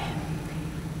stuff.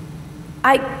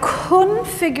 I couldn't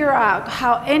figure out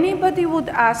how anybody would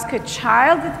ask a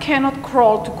child that cannot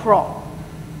crawl to crawl.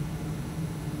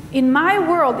 In my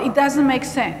world, it doesn't make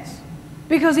sense.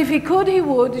 Because if he could, he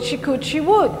would. If she could, she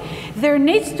would. There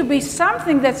needs to be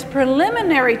something that's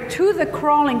preliminary to the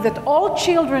crawling that all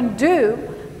children do,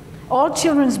 all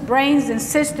children's brains and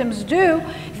systems do,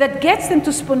 that gets them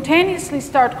to spontaneously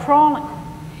start crawling.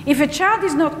 If a child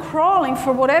is not crawling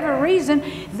for whatever reason,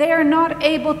 they are not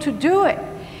able to do it.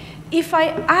 If I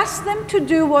ask them to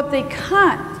do what they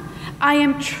can't, I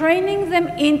am training them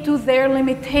into their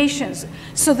limitations.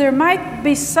 So there might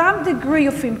be some degree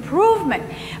of improvement,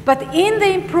 but in the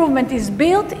improvement is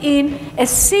built in a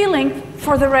ceiling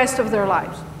for the rest of their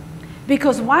lives.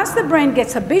 Because once the brain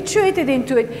gets habituated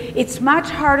into it, it's much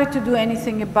harder to do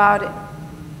anything about it.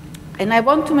 And I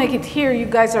want to make it here, you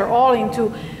guys are all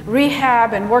into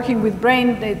rehab and working with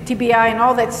brain, TBI and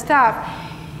all that stuff.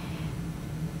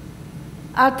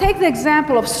 I'll take the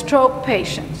example of stroke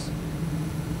patients.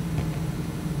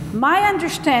 My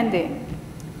understanding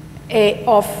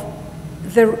of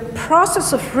the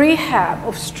process of rehab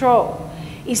of stroke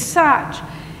is such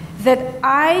that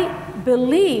I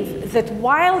believe that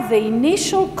while the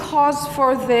initial cause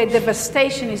for the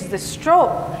devastation is the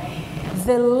stroke,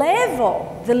 the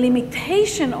level, the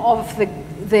limitation of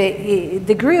the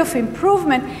degree of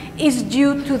improvement is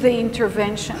due to the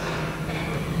intervention.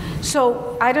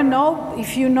 So I don't know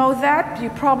if you know that, you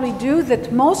probably do,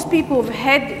 that most people who've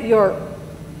had your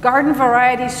garden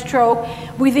variety stroke,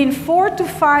 within 4 to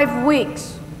 5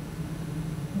 weeks,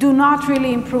 do not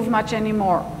really improve much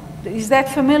anymore. Is that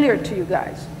familiar to you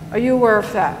guys? Are you aware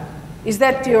of that? Is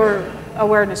that your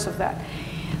awareness of that?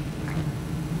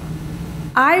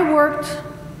 I worked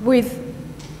with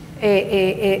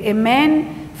a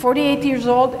man, 48 years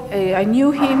old. I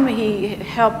knew him. He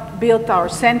helped build our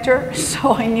center,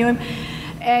 so I knew him.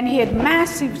 And he had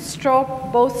massive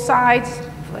stroke, both sides,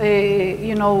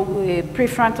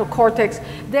 prefrontal cortex,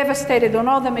 devastated on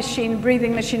all the machine,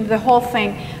 breathing machine, the whole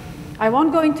thing. I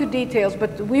won't go into details,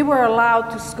 but we were allowed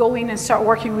to go in and start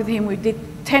working with him. We did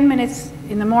 10 minutes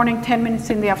in the morning, 10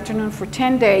 minutes in the afternoon for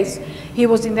 10 days. He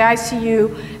was in the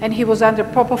ICU and he was under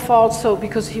propofol, so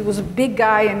because he was a big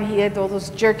guy and he had all those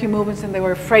jerky movements and they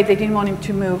were afraid, they didn't want him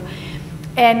to move.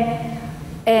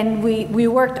 And we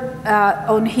worked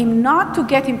on him not to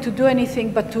get him to do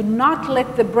anything, but to not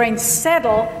let the brain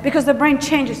settle, because the brain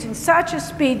changes in such a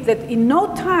speed that in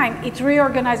no time it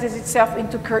reorganizes itself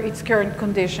into its current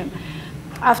condition.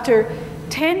 After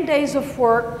 10 days of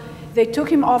work, they took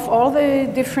him off all the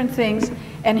different things,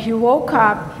 and he woke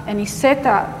up and he sat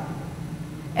up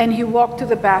and he walked to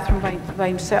the bathroom by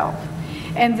himself.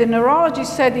 And the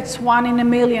neurologist said it's 1 in a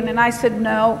million, and I said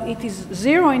no, it is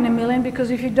 0 in a million, because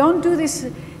if you don't do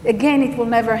this again, it will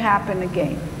never happen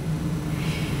again.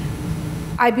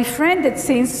 I befriended,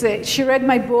 since she read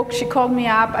my book, she called me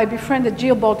up, I befriended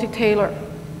Jill Bolte Taylor.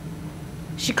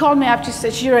 She called me up, she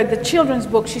said, she read the children's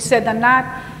book, she said,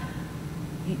 Anat,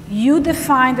 you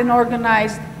defined and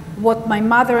organized what my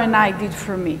mother and I did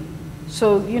for me.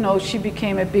 So, she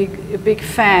became a big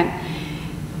fan.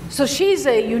 So she's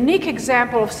a unique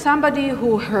example of somebody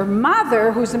who her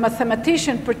mother, who's a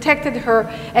mathematician, protected her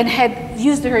and had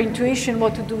used her intuition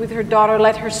what to do with her daughter,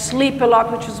 let her sleep a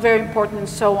lot, which was very important, and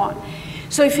so on.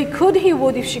 So if he could, he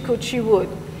would. If she could, she would.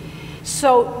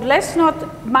 So let's not,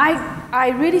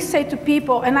 I really say to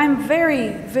people, and I'm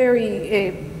very,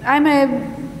 I'm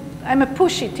a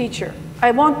pushy teacher.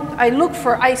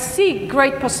 I see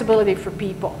great possibility for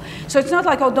people. So it's not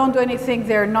like, oh, don't do anything,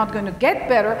 they're not going to get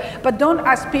better, but don't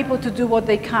ask people to do what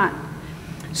they can't.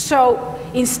 So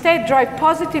instead, drive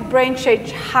positive brain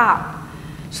change. How?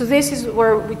 So this is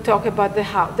where we talk about the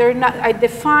how. I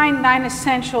define 9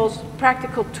 essentials,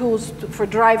 practical tools for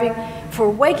driving, for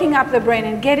waking up the brain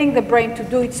and getting the brain to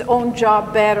do its own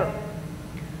job better.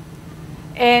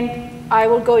 And I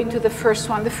will go into the first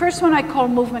one. The first one I call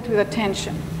movement with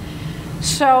attention.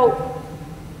 So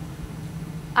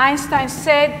Einstein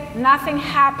said nothing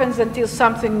happens until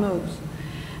something moves.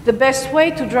 The best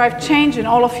way to drive change, and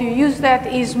all of you use that,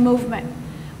 is movement.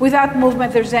 Without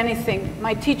movement, there's anything.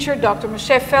 My teacher, Dr.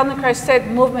 Moshe Feldenkrais, said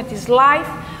movement is life.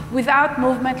 Without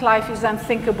movement, life is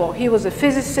unthinkable. He was a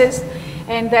physicist,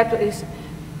 and that is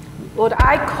what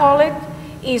I call it,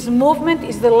 is movement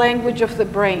is the language of the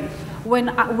brain.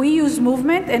 When we use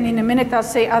movement, and in a minute I'll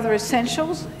say other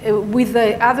essentials, with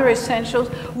the other essentials,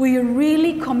 we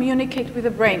really communicate with the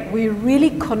brain. We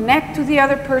really connect to the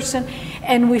other person,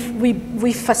 and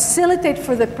we facilitate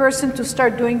for the person to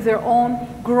start doing their own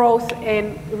growth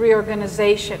and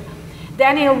reorganization.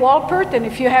 Daniel Walpert, and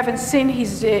if you haven't seen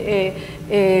his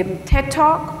TED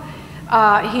Talk,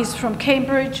 he's from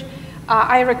Cambridge.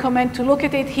 I recommend to look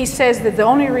at it. He says that the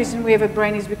only reason we have a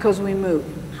brain is because we move.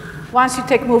 Once you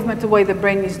take movement away, the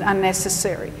brain is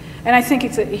unnecessary. And I think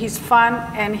he's fun,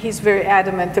 and he's very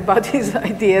adamant about his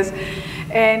ideas,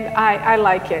 and I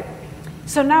like it.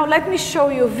 So now let me show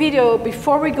you a video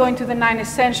before we go into the 9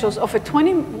 essentials of a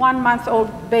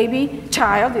 21-month-old baby,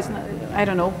 child, is not, I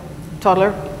don't know,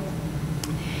 toddler.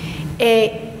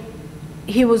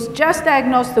 He was just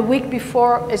diagnosed the week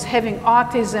before as having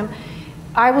autism.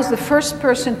 I was the first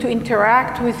person to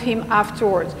interact with him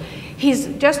afterwards.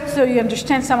 Just so you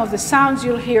understand some of the sounds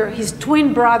you'll hear, his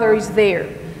twin brother is there.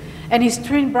 And his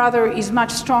twin brother is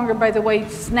much stronger, by the way,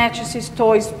 snatches his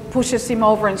toys, pushes him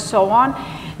over, and so on.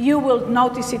 You will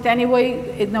notice it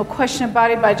anyway, no question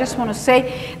about it, but I just want to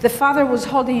say the father was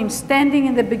holding him standing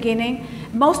in the beginning.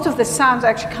 Most of the sounds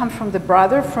actually come from the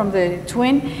brother, from the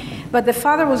twin, but the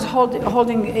father was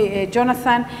holding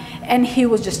Jonathan, and he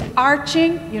was just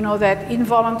arching, you know, that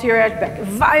involuntary arch back,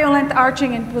 violent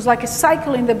arching, and it was like a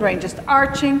cycle in the brain, just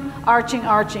arching, arching,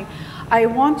 arching. I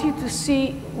want you to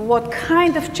see what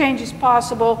kind of change is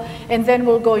possible, and then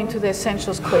we'll go into the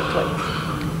essentials quickly.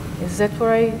 Is that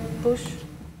where I push?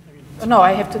 Oh, no,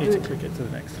 I have to do it. Click it to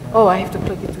the next slide. Oh, I have to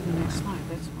click it to the next slide.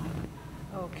 That's fine.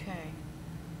 Okay.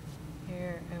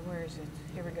 Here, where is it?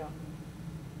 Here we go.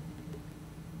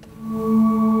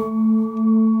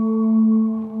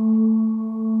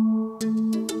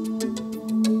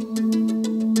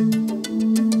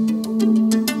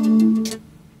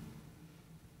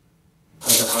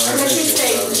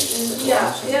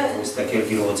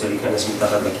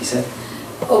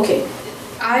 Okay,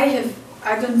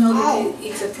 I don't know that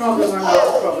it's a problem or not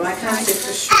a problem. I can't say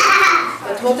for sure.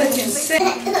 But what I can say.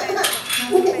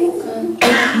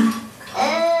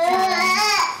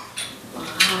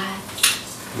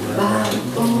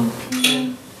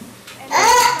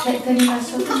 תן לי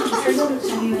לעשות את זה בסדר,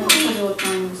 שאני רוצה לראות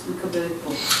מה אני מקבלת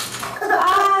פה.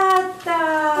 אתה,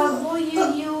 אוי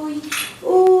אוי אוי,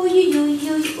 אוי אוי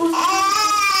אוי אוי.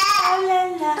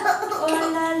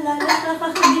 לך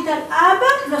תביט על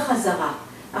אבא וחזרה.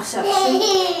 עכשיו,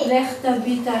 לך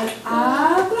תביט על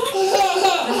אבא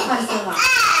וחזרה.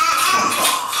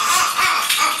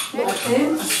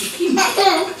 ואתם עסוקים.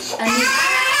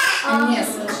 אני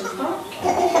אעשה שלך.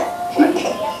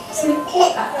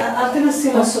 אל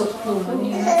תנסי לעשות כלום,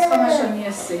 אני צריכה מה שאני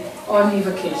אעשה, או אני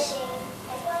אבקש.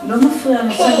 לא מפריע,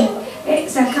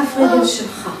 זה הכף רגל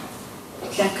שלך.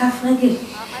 זה הכף רגל.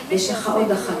 יש לך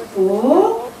עוד אחת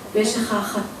פה, ויש לך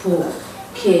אחת פה.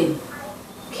 כן.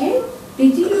 כן?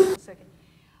 בדיוק.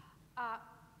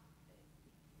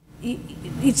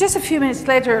 It's just a few minutes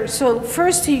later. So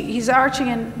first he's arching,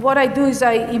 and what I do is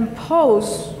I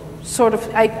impose sort of,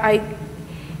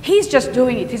 he's just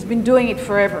doing it. He's been doing it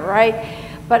forever, right?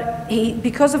 But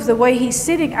because of the way he's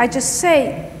sitting, I just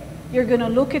say, you're going to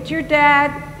look at your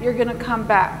dad, you're going to come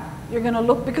back. You're going to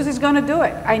look, because he's going to do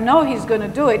it. I know he's going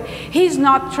to do it. He's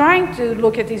not trying to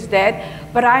look at his dad,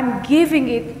 but I'm giving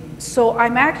it, so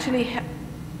I'm actually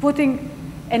putting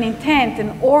an intent,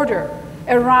 an order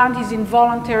around his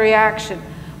involuntary action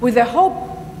with the hope,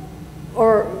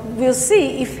 or we'll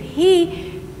see if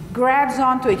he grabs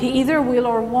onto it. He either will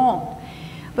or won't.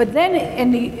 But then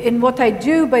in what I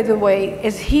do, by the way,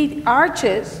 as he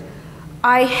arches,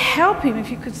 I help him. If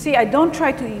you could see, I don't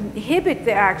try to inhibit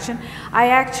the action. I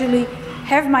actually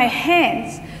have my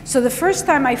hands. So the first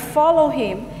time I follow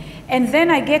him, and then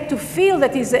I get to feel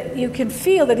that you can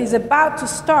feel that he's about to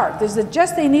start. There's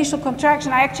just the initial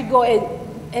contraction. I actually go a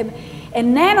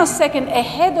nanosecond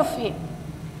ahead of him.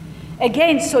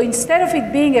 Again, so instead of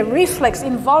it being a reflex,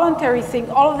 involuntary thing,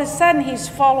 all of a sudden he's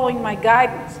following my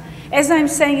guidance, as I'm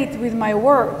saying it with my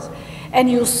words. And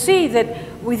you'll see that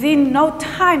within no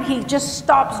time, he just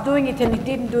stops doing it, and he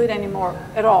didn't do it anymore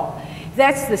at all.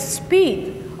 That's the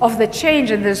speed of the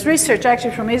change, and there's research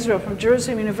actually from Israel, from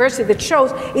Jerusalem University, that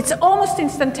shows it's almost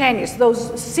instantaneous. Those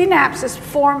synapses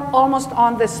form almost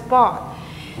on the spot.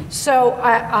 So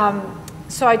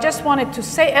I just wanted to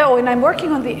say, oh, and I'm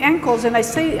working on the ankles, and I've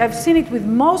seen it with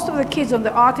most of the kids on the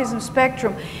autism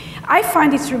spectrum. I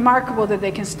find it's remarkable that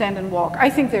they can stand and walk. I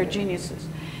think they're geniuses,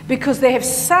 because they have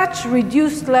such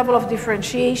reduced level of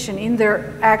differentiation in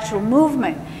their actual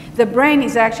movement. The brain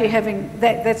is actually having,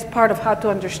 that's part of how to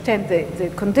understand the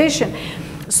condition.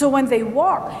 So when they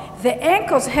walk, the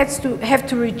ankles have to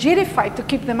rigidify to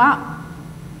keep them up,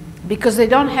 because they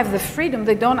don't have the freedom,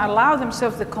 they don't allow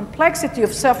themselves the complexity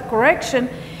of self-correction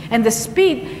and the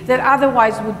speed that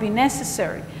otherwise would be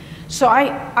necessary. So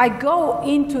I go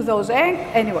into those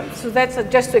anyway, so that's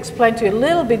just to explain to you a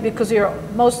little bit, because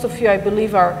most of you, I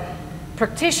believe, are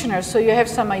practitioners, so you have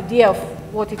some idea of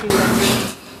what it is I'm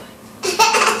doing.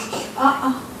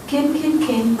 Ken.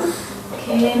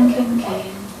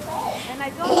 And I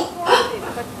don't force it,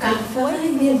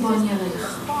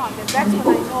 Respond, and that's when I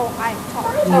know I'm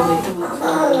talking. נוריד את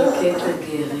המקום את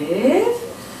הגרב,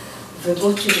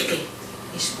 ובוא תראה,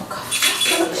 יש פה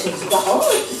קפה, יש אצבעות,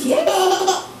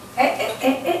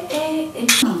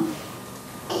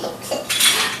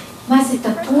 מה זה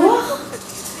תפוח?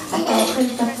 אתה אוכל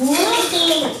תפוח?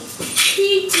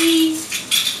 איטי,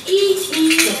 איטי,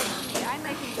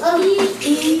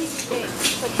 איטי,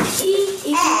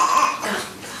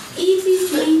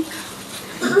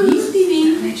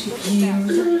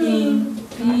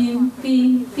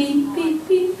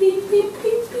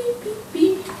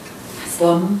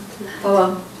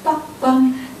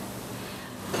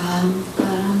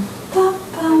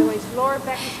 Otherwise, lower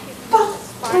back is kicking the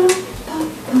spine.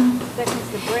 That means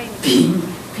the brain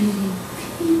is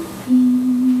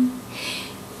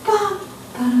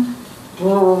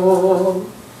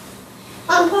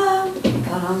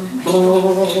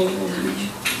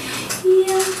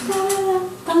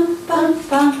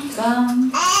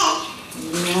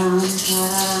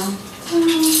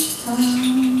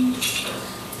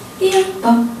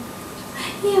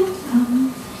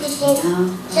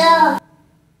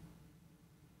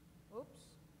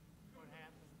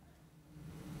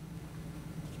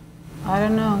I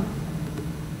don't know.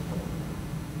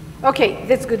 Okay,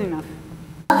 that's good enough.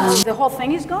 The whole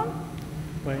thing is gone?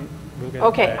 Wait, we'll get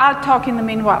Okay, there. I'll talk in the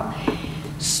meanwhile.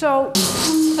 So,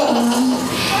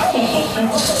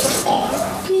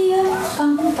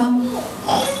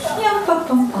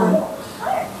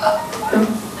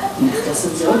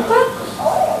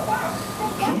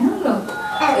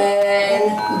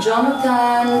 And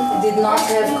Jonathan did not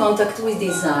have contact with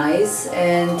his eyes,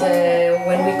 and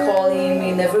when we called him,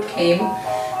 he never came.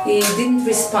 He didn't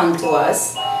respond to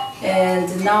us,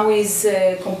 and now he's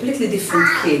a completely different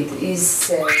kid.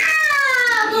 He's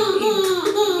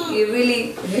he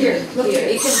really here.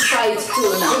 He can fight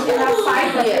too now.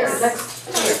 Yes.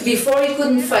 Before he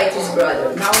couldn't fight his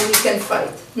brother. Now he can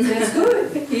fight. That's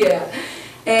good. Yeah.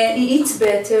 And he eats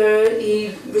better,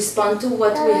 he responds to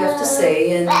what we have to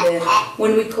say, and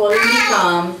when we call him, he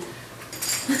comes.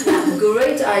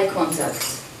 Great eye contact,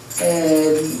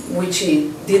 which he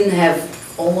didn't have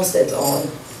almost at all.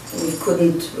 We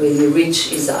couldn't really reach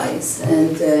his eyes,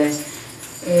 and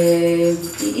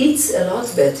he eats a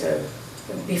lot better.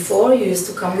 Before, he used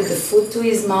to come with the food to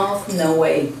his mouth, no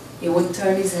way. He would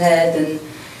turn his head,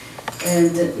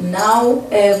 and now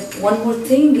one more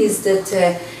thing is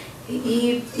that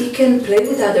he can play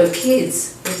with other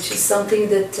kids, which is something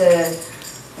that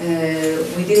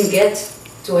we didn't get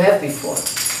to have before.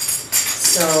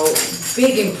 So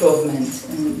big improvement,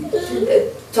 and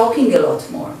talking a lot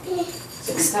more,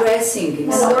 expressing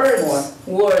himself more.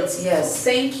 Words, yes.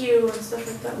 Thank you and stuff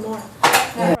like that more.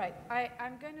 all right,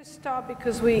 I'm going to stop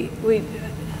because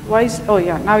why is, oh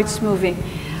yeah, now it's moving.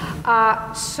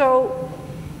 So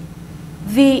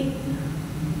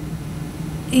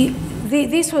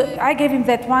I gave him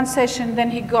that one session,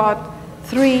 then he got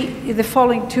the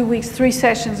following 2 weeks, 3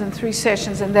 sessions and 3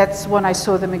 sessions, and that's when I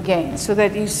saw them again. So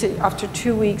that you see after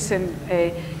 2 weeks and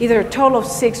either a total of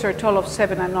 6 or a total of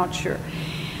 7, I'm not sure.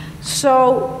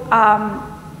 So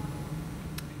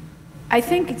I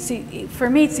think for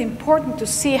me it's important to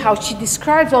see how she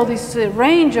describes all this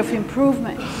range of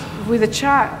improvements with a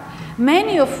child,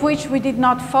 many of which we did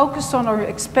not focus on or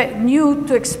knew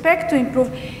to expect to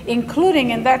improve,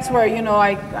 including, and that's where, you know,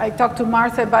 I talked to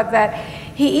Martha about that,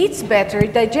 he eats better, he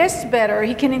digests better,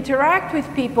 he can interact with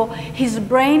people, his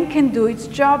brain can do its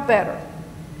job better.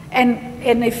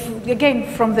 And if,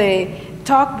 again, from the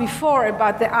talk before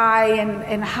about the eye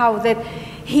and how that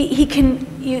he can,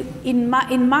 in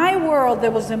my world,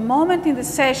 there was a moment in the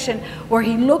session where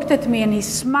he looked at me and he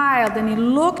smiled and he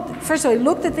looked, first of all, he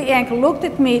looked at the ankle, looked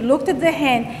at me, looked at the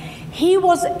hand. He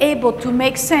was able to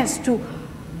make sense, to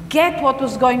get what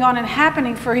was going on and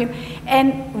happening for him.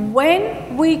 And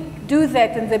when we do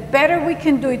that, and the better we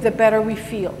can do it, the better we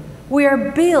feel. We are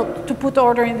built to put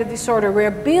order in the disorder. We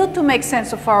are built to make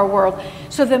sense of our world.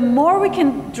 So the more we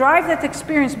can drive that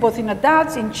experience, both in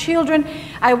adults, in children,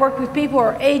 I work with people who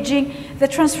are aging, the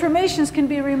transformations can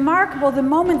be remarkable the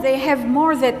moment they have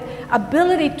more that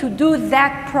ability to do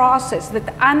that process,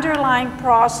 that underlying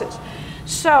process.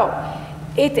 So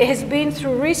it has been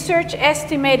through research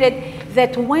estimated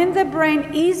that when the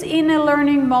brain is in a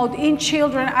learning mode in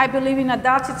children, I believe in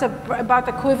adults it's about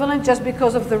equivalent, just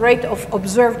because of the rate of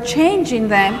observed change in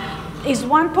them, is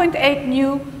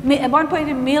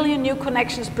 1.8 million new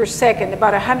connections per second,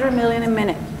 about 100 million a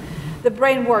minute. The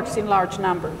brain works in large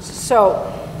numbers. So,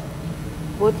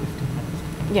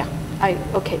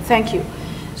 okay, thank you.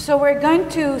 So we're going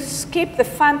to skip the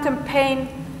phantom pain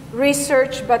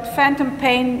research, but phantom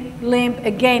pain limb,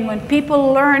 again, when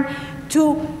people learn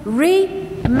to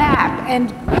remap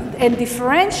and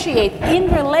differentiate in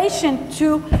relation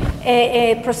to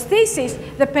a prosthesis,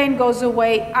 the pain goes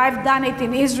away. I've done it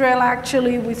in Israel,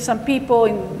 actually, with some people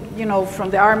from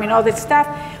the army and all that stuff,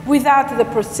 without the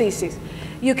prosthesis.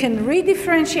 You can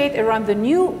redifferentiate around the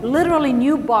literally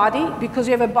new body, because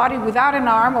you have a body without an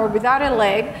arm or without a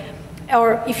leg,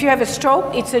 or if you have a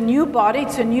stroke, it's a new body,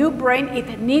 it's a new brain.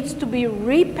 It needs to be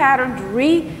repatterned,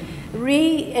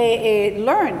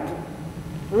 learned,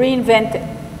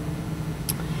 reinvented.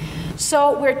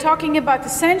 So we're talking about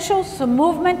essentials, so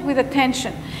movement with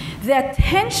attention. The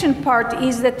attention part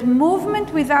is that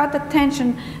movement without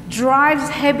attention drives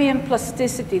Hebbian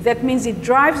plasticity. That means it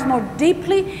drives more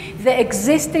deeply the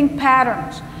existing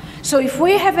patterns. So if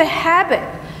we have a habit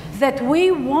that we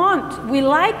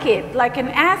like it, like an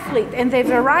athlete, and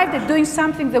they've arrived at doing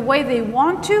something the way they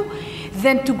want to,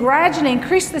 then to gradually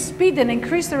increase the speed and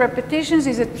increase the repetitions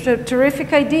is a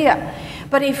terrific idea.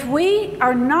 But if we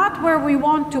are not where we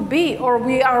want to be, or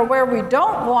we are where we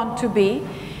don't want to be,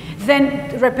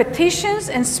 then repetitions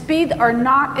and speed are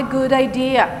not a good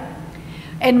idea.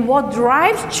 And what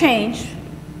drives change,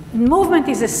 movement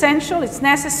is essential, it's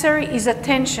necessary, is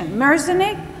attention.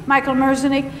 Michael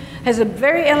Merzenich has a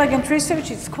very elegant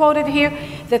research, it's quoted here,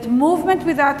 that movement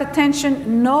without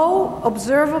attention, no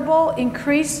observable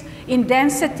increase in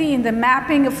density in the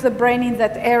mapping of the brain in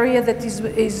that area that is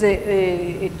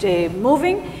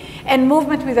moving, and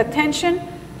movement with attention,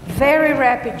 very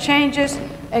rapid changes.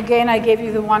 Again, I gave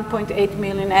you the 1.8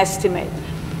 million estimate.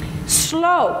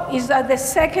 Slow is the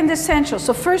second essential.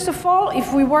 So first of all,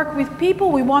 if we work with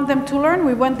people, we want them to learn,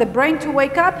 we want the brain to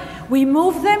wake up, we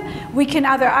move them, we can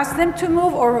either ask them to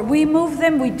move or we move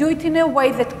them, we do it in a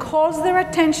way that calls their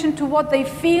attention to what they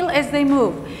feel as they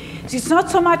move. So it's not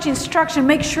so much instruction,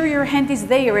 make sure your hand is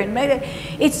there, and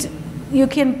you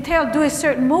can tell, do a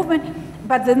certain movement,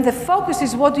 but then the focus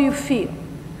is what do you feel?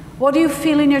 What do you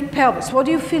feel in your pelvis? What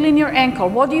do you feel in your ankle?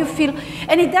 What do you feel?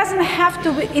 And it doesn't have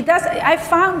to be, I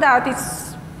found out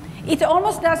it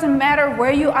almost doesn't matter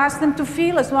where you ask them to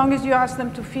feel as long as you ask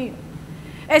them to feel.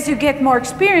 As you get more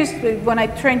experienced, when I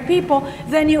train people,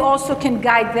 then you also can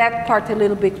guide that part a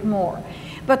little bit more.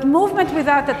 But movement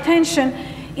without attention,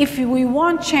 if we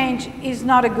want change, is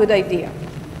not a good idea.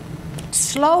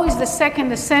 Slow is the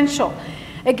second essential.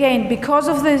 Again, because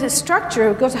of the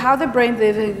structure, because how the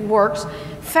brain works,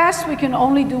 fast we can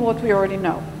only do what we already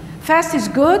know. Fast is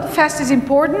good, fast is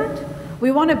important. We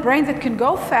want a brain that can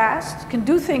go fast, can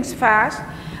do things fast,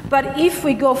 but if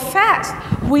we go fast,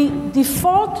 we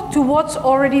default to what's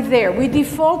already there. We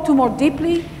default to more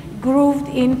deeply grooved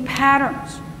in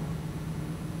patterns.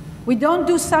 We don't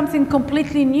do something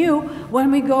completely new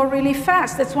when we go really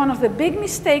fast. That's one of the big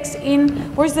mistakes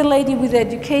in, where's the lady with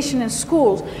education in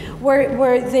schools,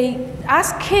 where they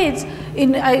ask kids,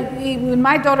 when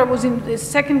my daughter was in the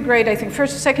second grade, I think,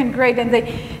 first or second grade, and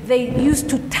they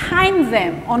used to time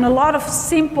them on a lot of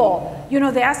simple,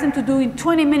 they asked them to do in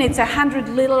 20 minutes 100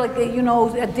 little,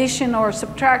 addition or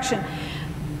subtraction.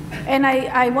 And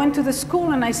I went to the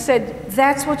school and I said,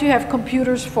 that's what you have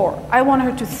computers for. I want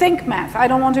her to think math. I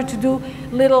don't want her to do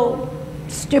little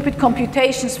stupid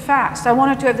computations fast. I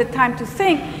want her to have the time to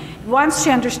think. Once she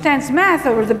understands math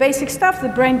or the basic stuff, the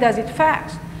brain does it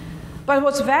fast. But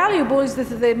what's valuable is that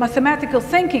the mathematical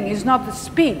thinking is not the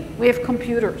speed. We have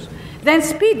computers. Then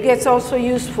speed gets also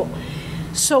useful.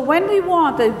 So when we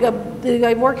want,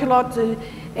 I work a lot,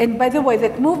 and by the way,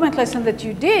 that movement lesson that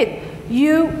you did,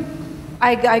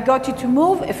 I got you to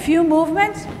move a few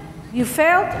movements, you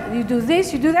failed, you do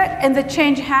this, you do that, and the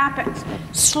change happens.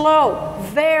 Slow,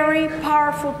 very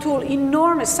powerful tool,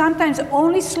 enormous, sometimes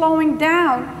only slowing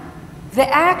down the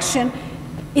action,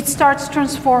 it starts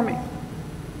transforming.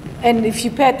 And if you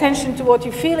pay attention to what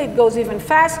you feel, it goes even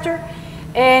faster,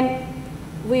 and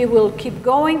we will keep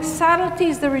going. Subtlety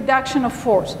is the reduction of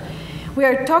force. We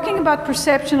are talking about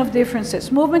perception of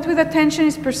differences. Movement with attention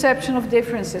is perception of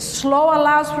differences. Slow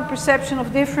allows for perception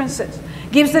of differences,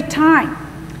 gives the time.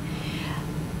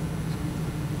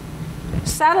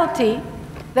 Subtlety,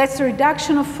 that's the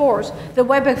reduction of force. The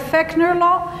Weber-Fechner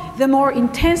law, the more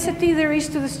intensity there is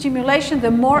to the stimulation,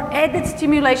 the more added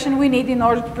stimulation we need in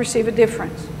order to perceive a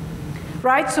difference.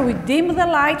 Right? So we dim the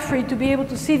light for you to be able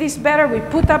to see this better. We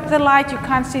put up the light, you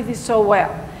can't see this so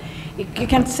well. You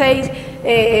can say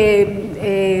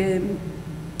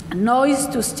noise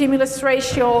to stimulus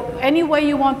ratio, any way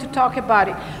you want to talk about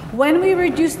it. When we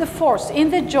reduce the force in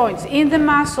the joints, in the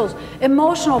muscles,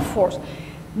 emotional force,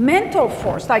 mental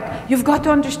force, like you've got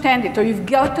to understand it, or you've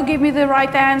got to give me the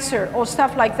right answer, or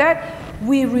stuff like that,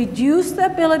 we reduce the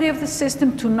ability of the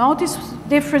system to notice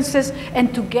differences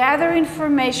and to gather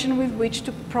information with which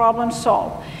to problem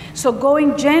solve. So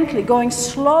going gently, going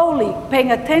slowly,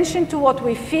 paying attention to what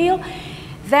we feel,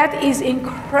 that is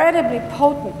incredibly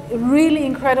potent, really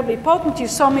incredibly potent. You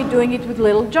saw me doing it with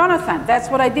little Jonathan. That's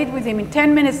what I did with him. In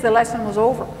 10 minutes, the lesson was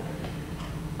over.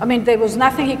 I mean, there was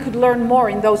nothing he could learn more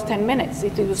in those 10 minutes.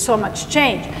 It was so much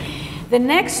change. The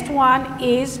next one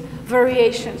is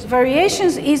variations.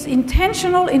 Variations is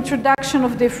intentional introduction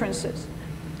of differences.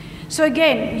 So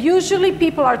again, usually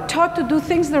people are taught to do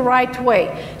things the right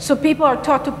way. So people are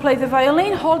taught to play the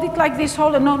violin, hold it like this,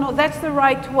 hold it, no, that's the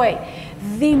right way.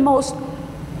 The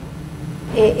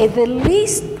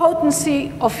least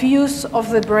potency of use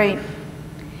of the brain.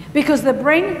 Because the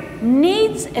brain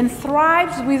needs and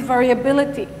thrives with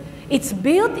variability. It's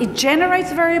built, it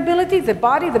generates variability. The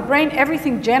body, the brain,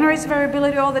 everything generates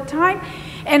variability all the time.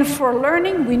 And for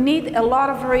learning, we need a lot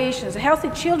of variations.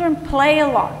 Healthy children play a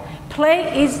lot.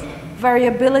 Play is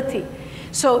variability.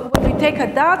 So when we take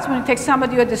adults, when we take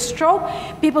somebody with a stroke,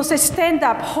 people say, stand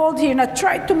up, hold here, now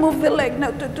try to move the leg,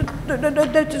 no,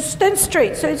 stand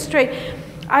straight, stand straight.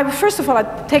 First of all, I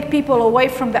take people away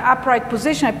from the upright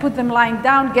position. I put them lying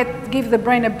down, give the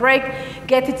brain a break,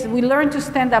 we learn to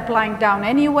stand up lying down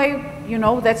anyway. You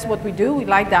know, that's what we do. We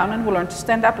lie down and we learn to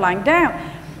stand up lying down.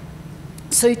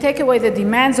 So you take away the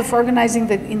demands of organizing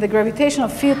in the gravitational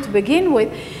field to begin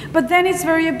with, but then it's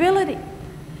variability.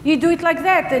 You do it like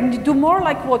that, and you do more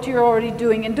like what you're already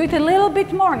doing, and do it a little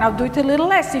bit more. Now do it a little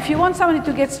less. If you want somebody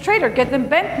to get straighter, get them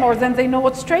bent more, then they know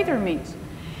what straighter means.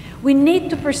 We need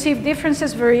to perceive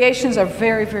differences. Variations are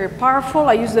very, very powerful.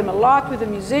 I use them a lot with the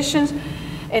musicians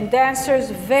and dancers.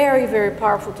 Very, very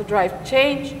powerful to drive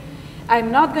change.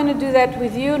 I'm not going to do that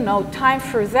with you. No time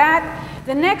for that.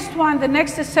 The next one, the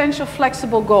next essential,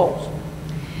 flexible goals.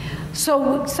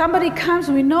 So somebody comes,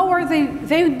 we know where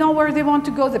they know where they want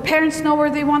to go, the parents know where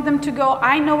they want them to go,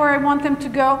 I know where I want them to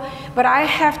go, but I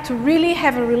have to really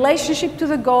have a relationship to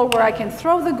the goal where I can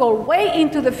throw the goal way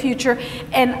into the future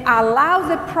and allow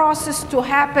the process to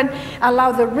happen,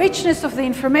 allow the richness of the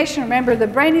information. Remember, the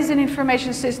brain is an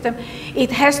information system.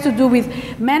 It has to do with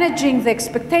managing the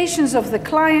expectations of the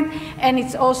client, and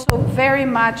it's also very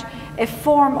much a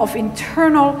form of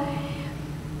internal,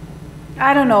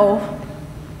 I don't know,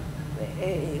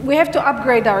 we have to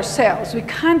upgrade ourselves. We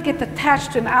can't get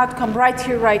attached to an outcome right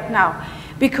here, right now,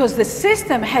 because the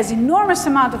system has enormous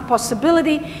amount of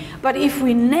possibility, but if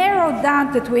we narrow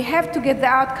down that we have to get the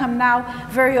outcome now,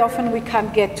 very often we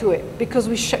can't get to it, because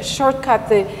we shortcut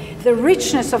the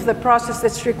richness of the process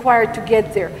that's required to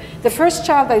get there. The first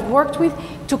child I worked with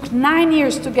took 9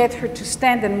 years to get her to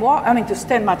stand and walk, I mean to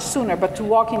stand much sooner, but to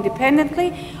walk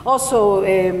independently, also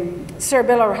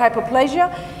cerebellar hypoplasia.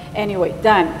 Anyway,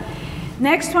 done.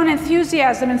 Next one,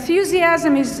 enthusiasm.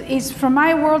 Enthusiasm is, from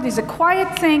my world, is a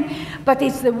quiet thing, but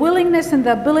it's the willingness and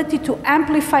the ability to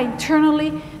amplify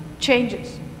internally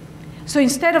changes. So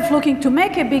instead of looking to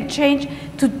make a big change,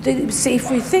 see,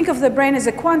 if we think of the brain as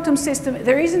a quantum system,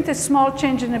 there isn't a small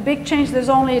change and a big change, there's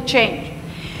only a change.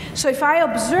 So if I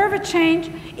observe a change,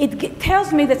 it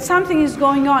tells me that something is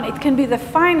going on. It can be the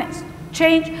finest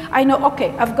change. I know, okay,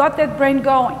 I've got that brain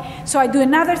going. So I do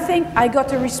another thing, I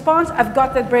got a response, I've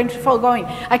got that brain going.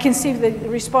 I can see if the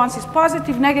response is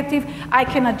positive, negative, I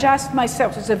can adjust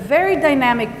myself. It's a very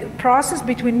dynamic process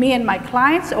between me and my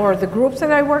clients or the groups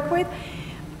that I work with.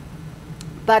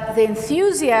 But the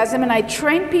enthusiasm, and I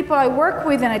train people I work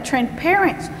with and I train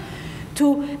parents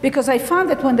because I found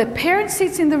that when the parent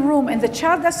sits in the room and the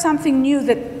child does something new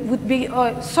that would be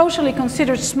socially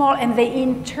considered small and they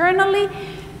internally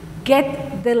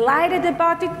get delighted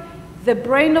about it, the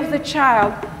brain of the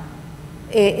child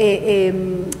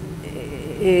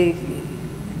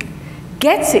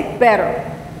gets it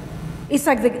better. It's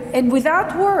like and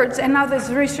without words, and now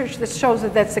there's research that shows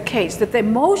that that's the case, that the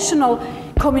emotional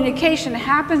communication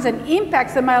happens and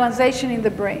impacts the myelization in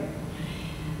the brain.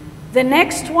 The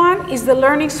next one is the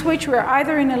learning switch. We're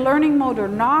either in a learning mode or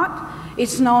not.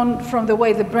 It's known from the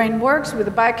way the brain works, with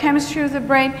the biochemistry of the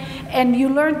brain, and you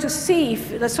learn to see,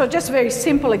 so just very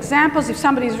simple examples. If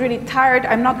somebody is really tired,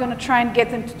 I'm not going to try and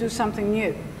get them to do something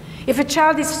new. If a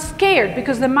child is scared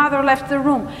because the mother left the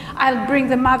room, I'll bring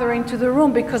the mother into the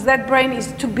room because that brain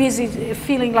is too busy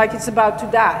feeling like it's about to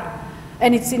die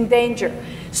and it's in danger.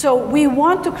 So we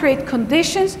want to create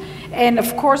conditions, and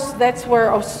of course that's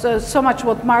where so much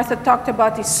what Martha talked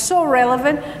about is so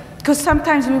relevant. Because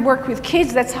sometimes we work with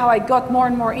kids, that's how I got more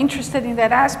and more interested in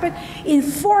that aspect. In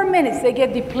 4 minutes, they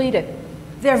get depleted.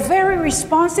 They're very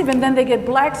responsive, and then they get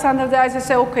blacks under the eyes and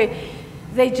say, okay,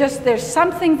 There's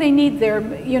something they need there,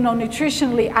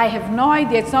 nutritionally. I have no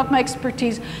idea, it's not my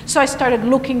expertise. So I started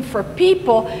looking for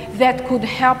people that could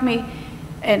help me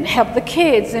and help the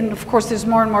kids. And of course, there's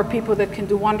more and more people that can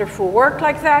do wonderful work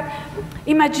like that.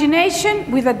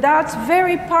 Imagination with adults,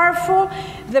 very powerful.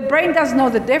 The brain does know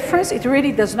the difference. It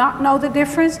really does not know the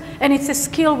difference. And it's a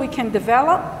skill we can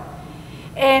develop.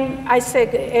 And I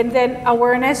said, and then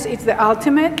awareness, it's the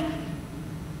ultimate.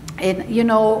 And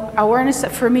awareness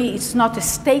for me, it's not a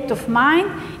state of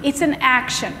mind, it's an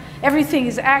action. Everything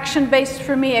is action-based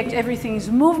for me, everything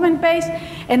is movement-based,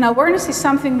 and awareness is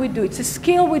something we do. It's a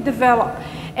skill we develop.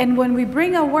 And when we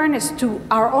bring awareness to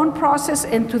our own process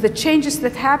and to the changes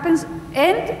that happens,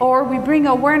 or we bring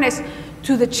awareness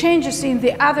to the changes in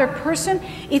the other person,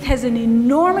 it has an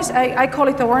enormous, I call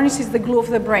it awareness is the glue of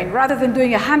the brain. Rather than doing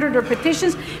 100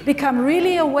 repetitions, become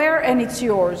really aware and it's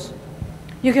yours.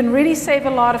 You can really save a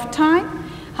lot of time.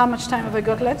 How much time have I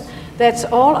got left? That's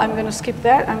all. I'm going to skip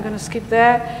that. I'm going to skip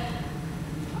that.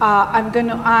 I'm going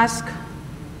to ask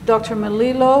Dr.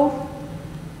 Melillo.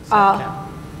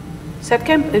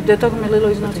 Setcamp? Dr.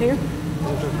 Melillo is not here.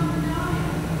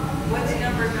 What's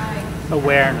number 9?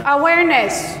 Awareness.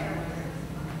 Awareness.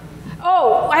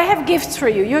 Oh, I have gifts for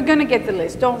you. You're going to get the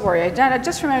list. Don't worry. I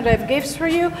just remembered I have gifts for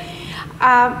you.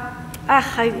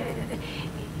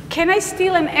 Can I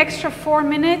steal an extra 4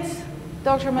 minutes,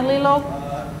 Dr. Melillo?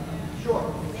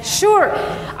 Sure. Sure.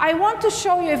 I want to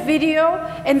show you a video,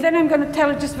 and then I'm going to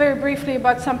tell you just very briefly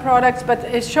about some products,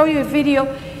 but show you a video.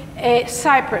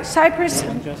 Cypress. Cypress. Do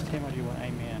you want just him, or do you want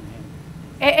Amy and him?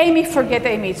 Amy, forget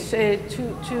Amy. It's,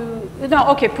 no,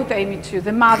 okay, put Amy too,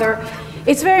 the mother.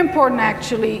 It's very important,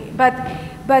 actually, but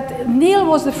Neil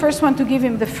was the first one to give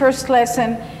him the first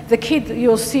lesson. The kid,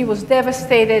 you'll see, was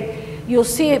devastated. You'll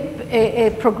see a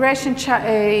progression.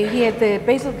 He had the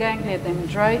basal ganglia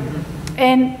damage, right?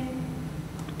 And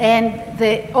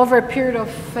over a period of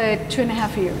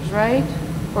 2.5 years, right?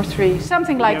 Or 3,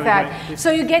 something like that. Right.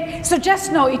 So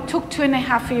just know it took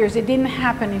 2.5 years. It didn't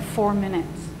happen in 4 minutes.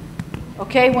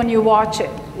 Okay, when you watch it,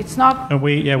 it's not. And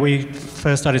we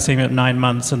first started seeing him at 9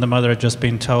 months, and the mother had just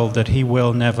been told that he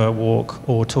will never walk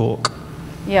or talk.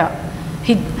 Yeah,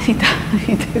 he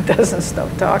doesn't stop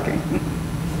talking.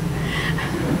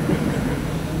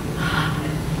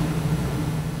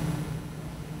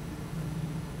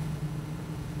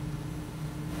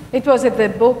 It was at the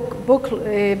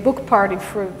book party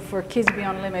for Kids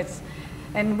Beyond Limits.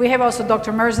 And we have also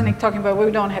Dr. Merzenich talking about, we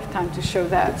don't have time to show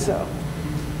that, so.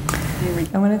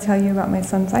 I want to tell you about my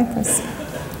son Cypress.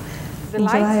 In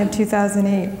July of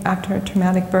 2008, after a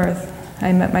traumatic birth,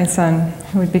 I met my son,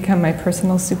 who would become my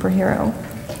personal superhero.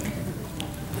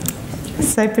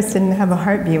 Cypress didn't have a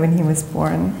heartbeat when he was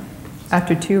born.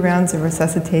 After 2 rounds of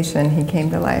resuscitation, he came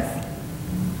to life.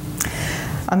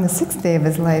 On the 6th day of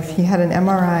his life, he had an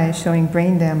MRI showing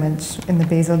brain damage in the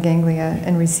basal ganglia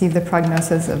and received the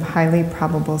prognosis of highly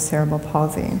probable cerebral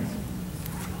palsy.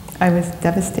 I was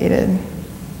devastated.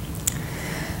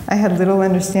 I had little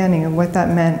understanding of what that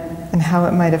meant and how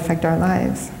it might affect our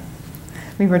lives.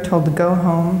 We were told to go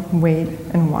home, wait,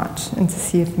 and watch, and to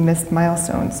see if he missed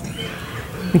milestones.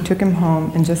 We took him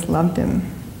home and just loved him.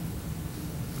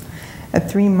 At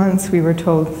 3 months, we were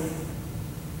told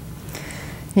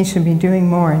he should be doing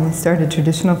more, and he started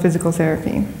traditional physical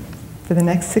therapy. For the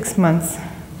next 6 months,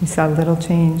 we saw little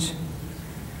change.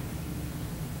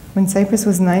 When Cypress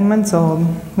was 9 months old,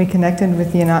 we connected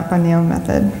with the Anat Baniel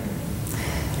Method.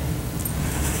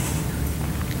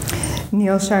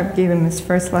 Neil Sharp gave him his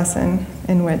first lesson,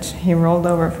 in which he rolled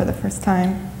over for the first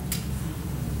time.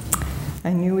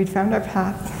 I knew we'd found our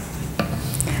path.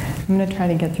 I'm going to try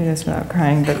to get through this without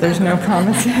crying, but there's no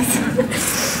promises.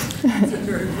 That's a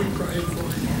very good crying for.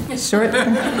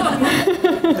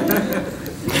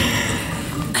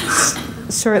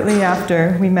 Shortly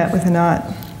after we met with Anat,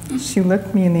 she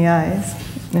looked me in the eyes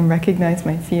and recognized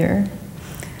my fear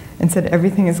and said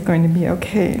everything is going to be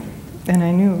okay. And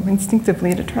I knew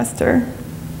instinctively to trust her.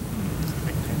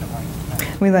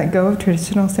 We let go of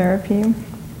traditional therapy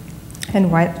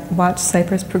and watched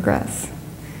Cypress progress.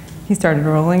 He started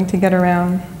rolling to get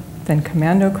around, then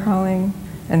commando crawling,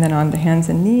 and then onto hands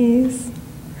and knees.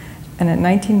 And at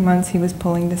 19 months, he was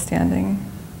pulling to standing.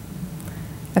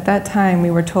 At that time,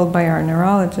 we were told by our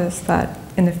neurologist that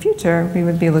in the future, we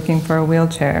would be looking for a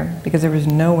wheelchair because there was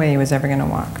no way he was ever going to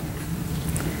walk.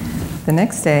 The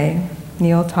next day,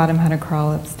 Neil taught him how to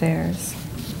crawl upstairs.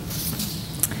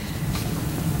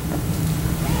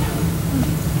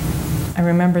 I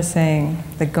remember saying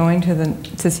that going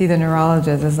to see the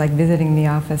neurologist is like visiting the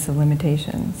office of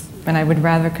limitations, and I would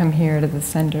rather come here to the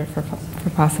center for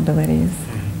possibilities.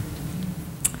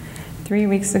 3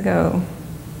 weeks ago,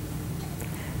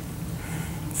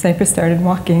 Cypress started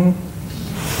walking.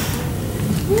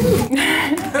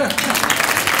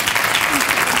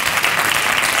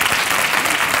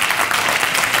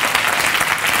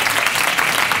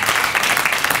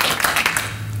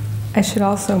 I should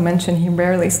also mention he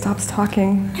rarely stops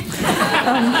talking.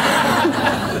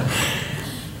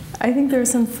 I think there's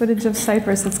some footage of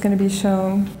Cypress that's going to be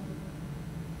shown.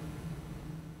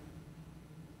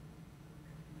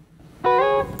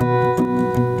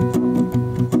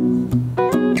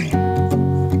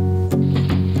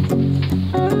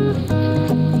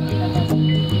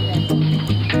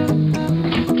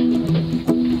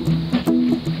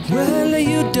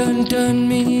 Done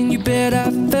me and you bet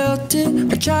I felt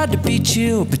it. I tried to beat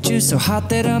you, but you're so hot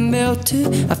that I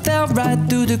melted. I fell right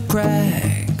through the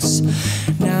cracks.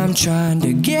 Now I'm trying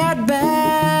to get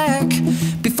back.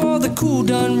 Before the cool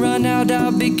done run out,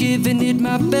 I'll be giving it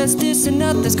my bestest, and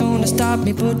nothing's gonna stop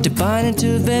me but divine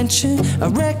intervention. I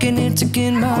reckon it's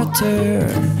again my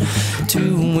turn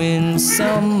to win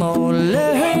some or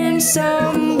learn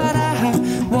some, but I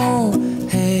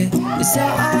won't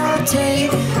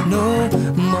hesitate no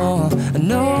more,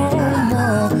 no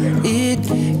more. It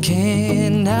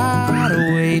cannot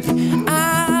wait.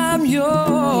 I'm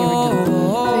yours.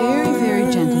 Very,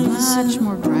 very gentle, much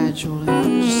more gradually.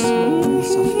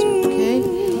 Just softer, okay?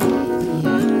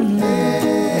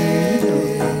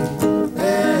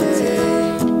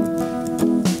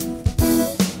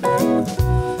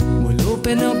 Well,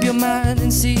 open up your mind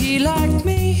and see like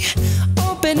me.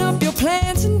 Open up your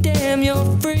plans and damn,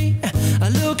 you're free. I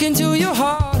look into your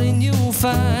heart and you'll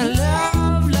find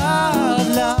love, love,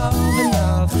 love, and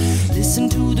love. Listen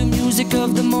to the music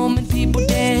of the moment, people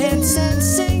dance and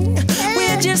sing.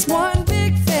 We're just one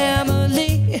big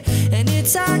family, and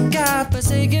it's our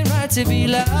God-forsaken right to be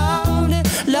loved,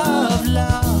 love,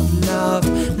 love, love,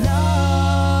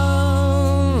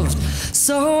 loved.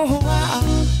 So I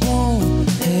won't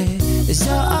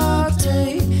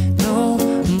hesitate no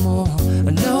more,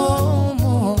 no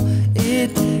more.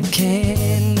 It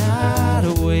cannot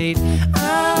wait.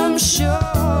 I'm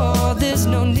sure there's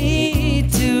no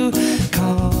need to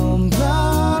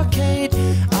complicate.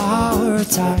 Our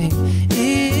time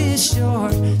is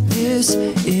short. This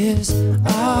is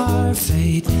our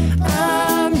fate.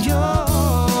 I'm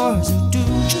yours. Do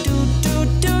you,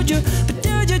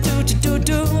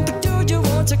 but do you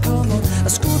want to come on? I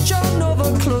scooch on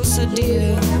over closer,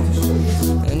 dear,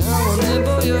 and I will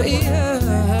nibble your ear.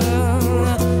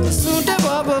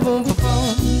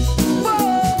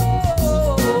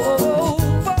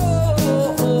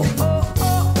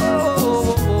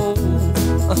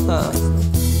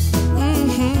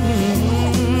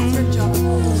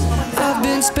 I've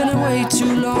been spinning way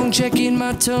too long, checking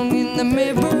my tongue in the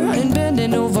mirror and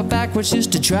bending over backwards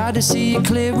just to try to see it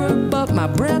clearer. But my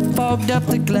breath fogged up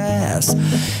the glass,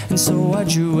 and so I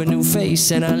drew a new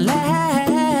face and I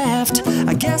laughed.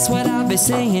 I guess what I'll be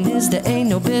saying is there ain't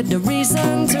no better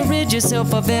reason to rid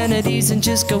yourself of vanities and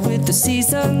just go with the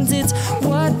seasons. It's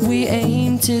what we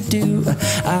aim to do.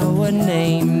 Our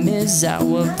name is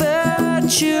our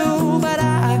virtue, but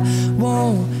I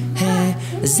won't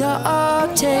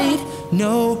hesitate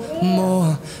no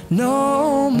more,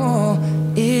 no more.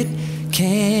 It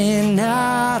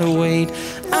cannot wait.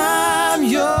 I'm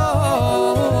yours.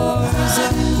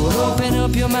 Well, open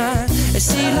up your mind and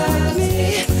see like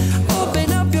me.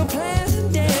 Open up your plans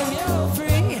and damn, you're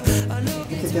free. I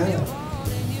look into your heart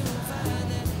and you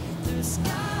find that the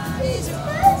sky is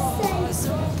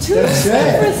blue. That's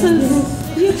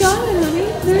right. You got it, honey.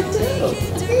 There too.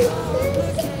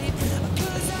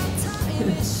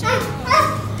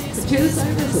 Two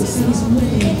cypresses.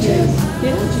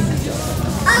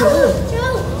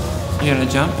 You gonna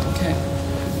jump? Okay.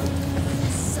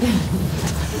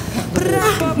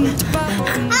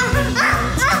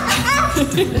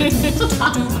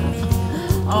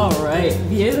 All right,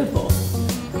 beautiful.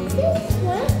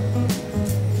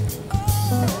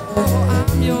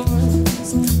 I'm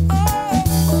yours.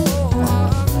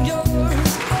 I'm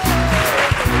yours.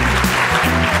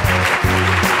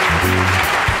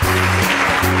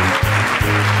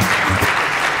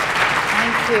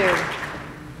 Thank you.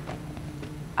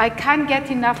 I can't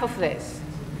get enough of this,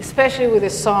 especially with a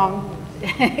song.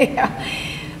 Yeah.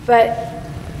 But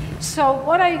so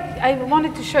what I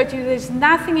wanted to show to you, there's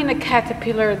nothing in a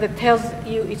caterpillar that tells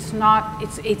you it's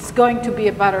going to be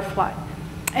a butterfly.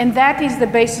 And that is the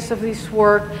basis of this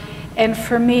work. And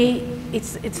for me,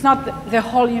 it's not the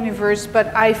whole universe, but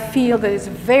I feel that it's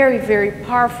a very, very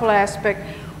powerful aspect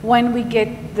when we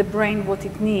get the brain what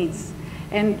it needs.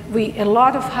 And a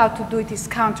lot of how to do it is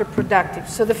counterproductive.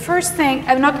 So the first thing,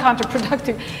 not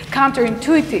counterproductive,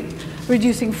 counterintuitive.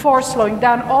 reducing force, slowing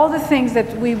down, all the things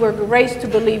that we were raised to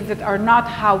believe that are not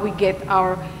how we get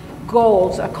our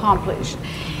goals accomplished.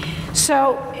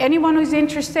 So anyone who's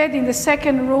interested in the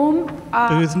second room.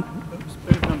 Booth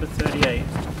number 38.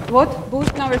 What?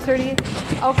 Booth number 38?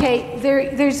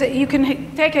 Okay, you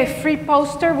can take a free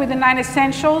poster with the 9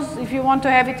 essentials if you want to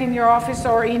have it in your office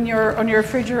or on your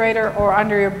refrigerator or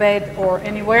under your bed or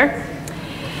anywhere.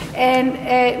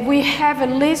 And we have a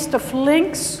list of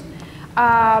links,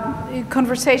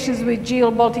 conversations with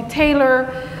Jill Bolte-Taylor,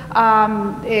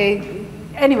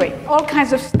 anyway, all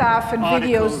kinds of stuff and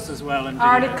Articles videos, as well, and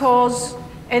articles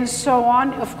and so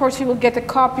on. Of course, you will get a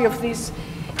copy of this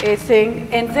thing.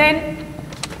 And then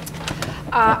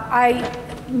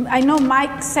I know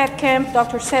Mike Setkamp,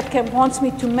 Dr. Setkamp wants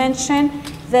me to mention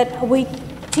that we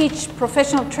teach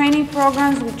professional training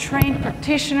programs. We train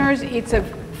practitioners. It's a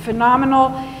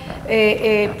phenomenal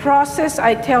process.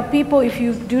 I tell people, if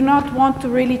you do not want to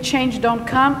really change, don't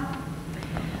come,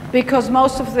 because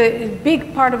most of the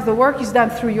big part of the work is done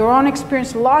through your own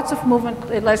experience, lots of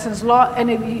movement lessons, and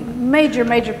a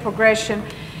major progression.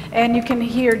 And you can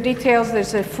hear details.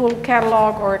 There's a full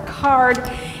catalog or a card.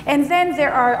 And then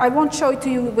there are, I won't show it to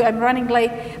you, I'm running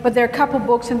late, but there are a couple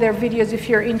books and there are videos if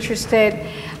you're interested.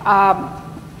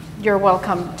 You're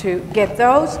welcome to get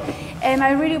those. And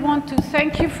I really want to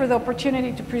thank you for the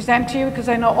opportunity to present to you, because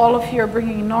I know all of you are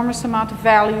bringing enormous amount of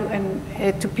value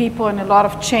and to people and a lot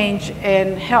of change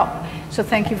and help. So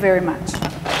thank you very much.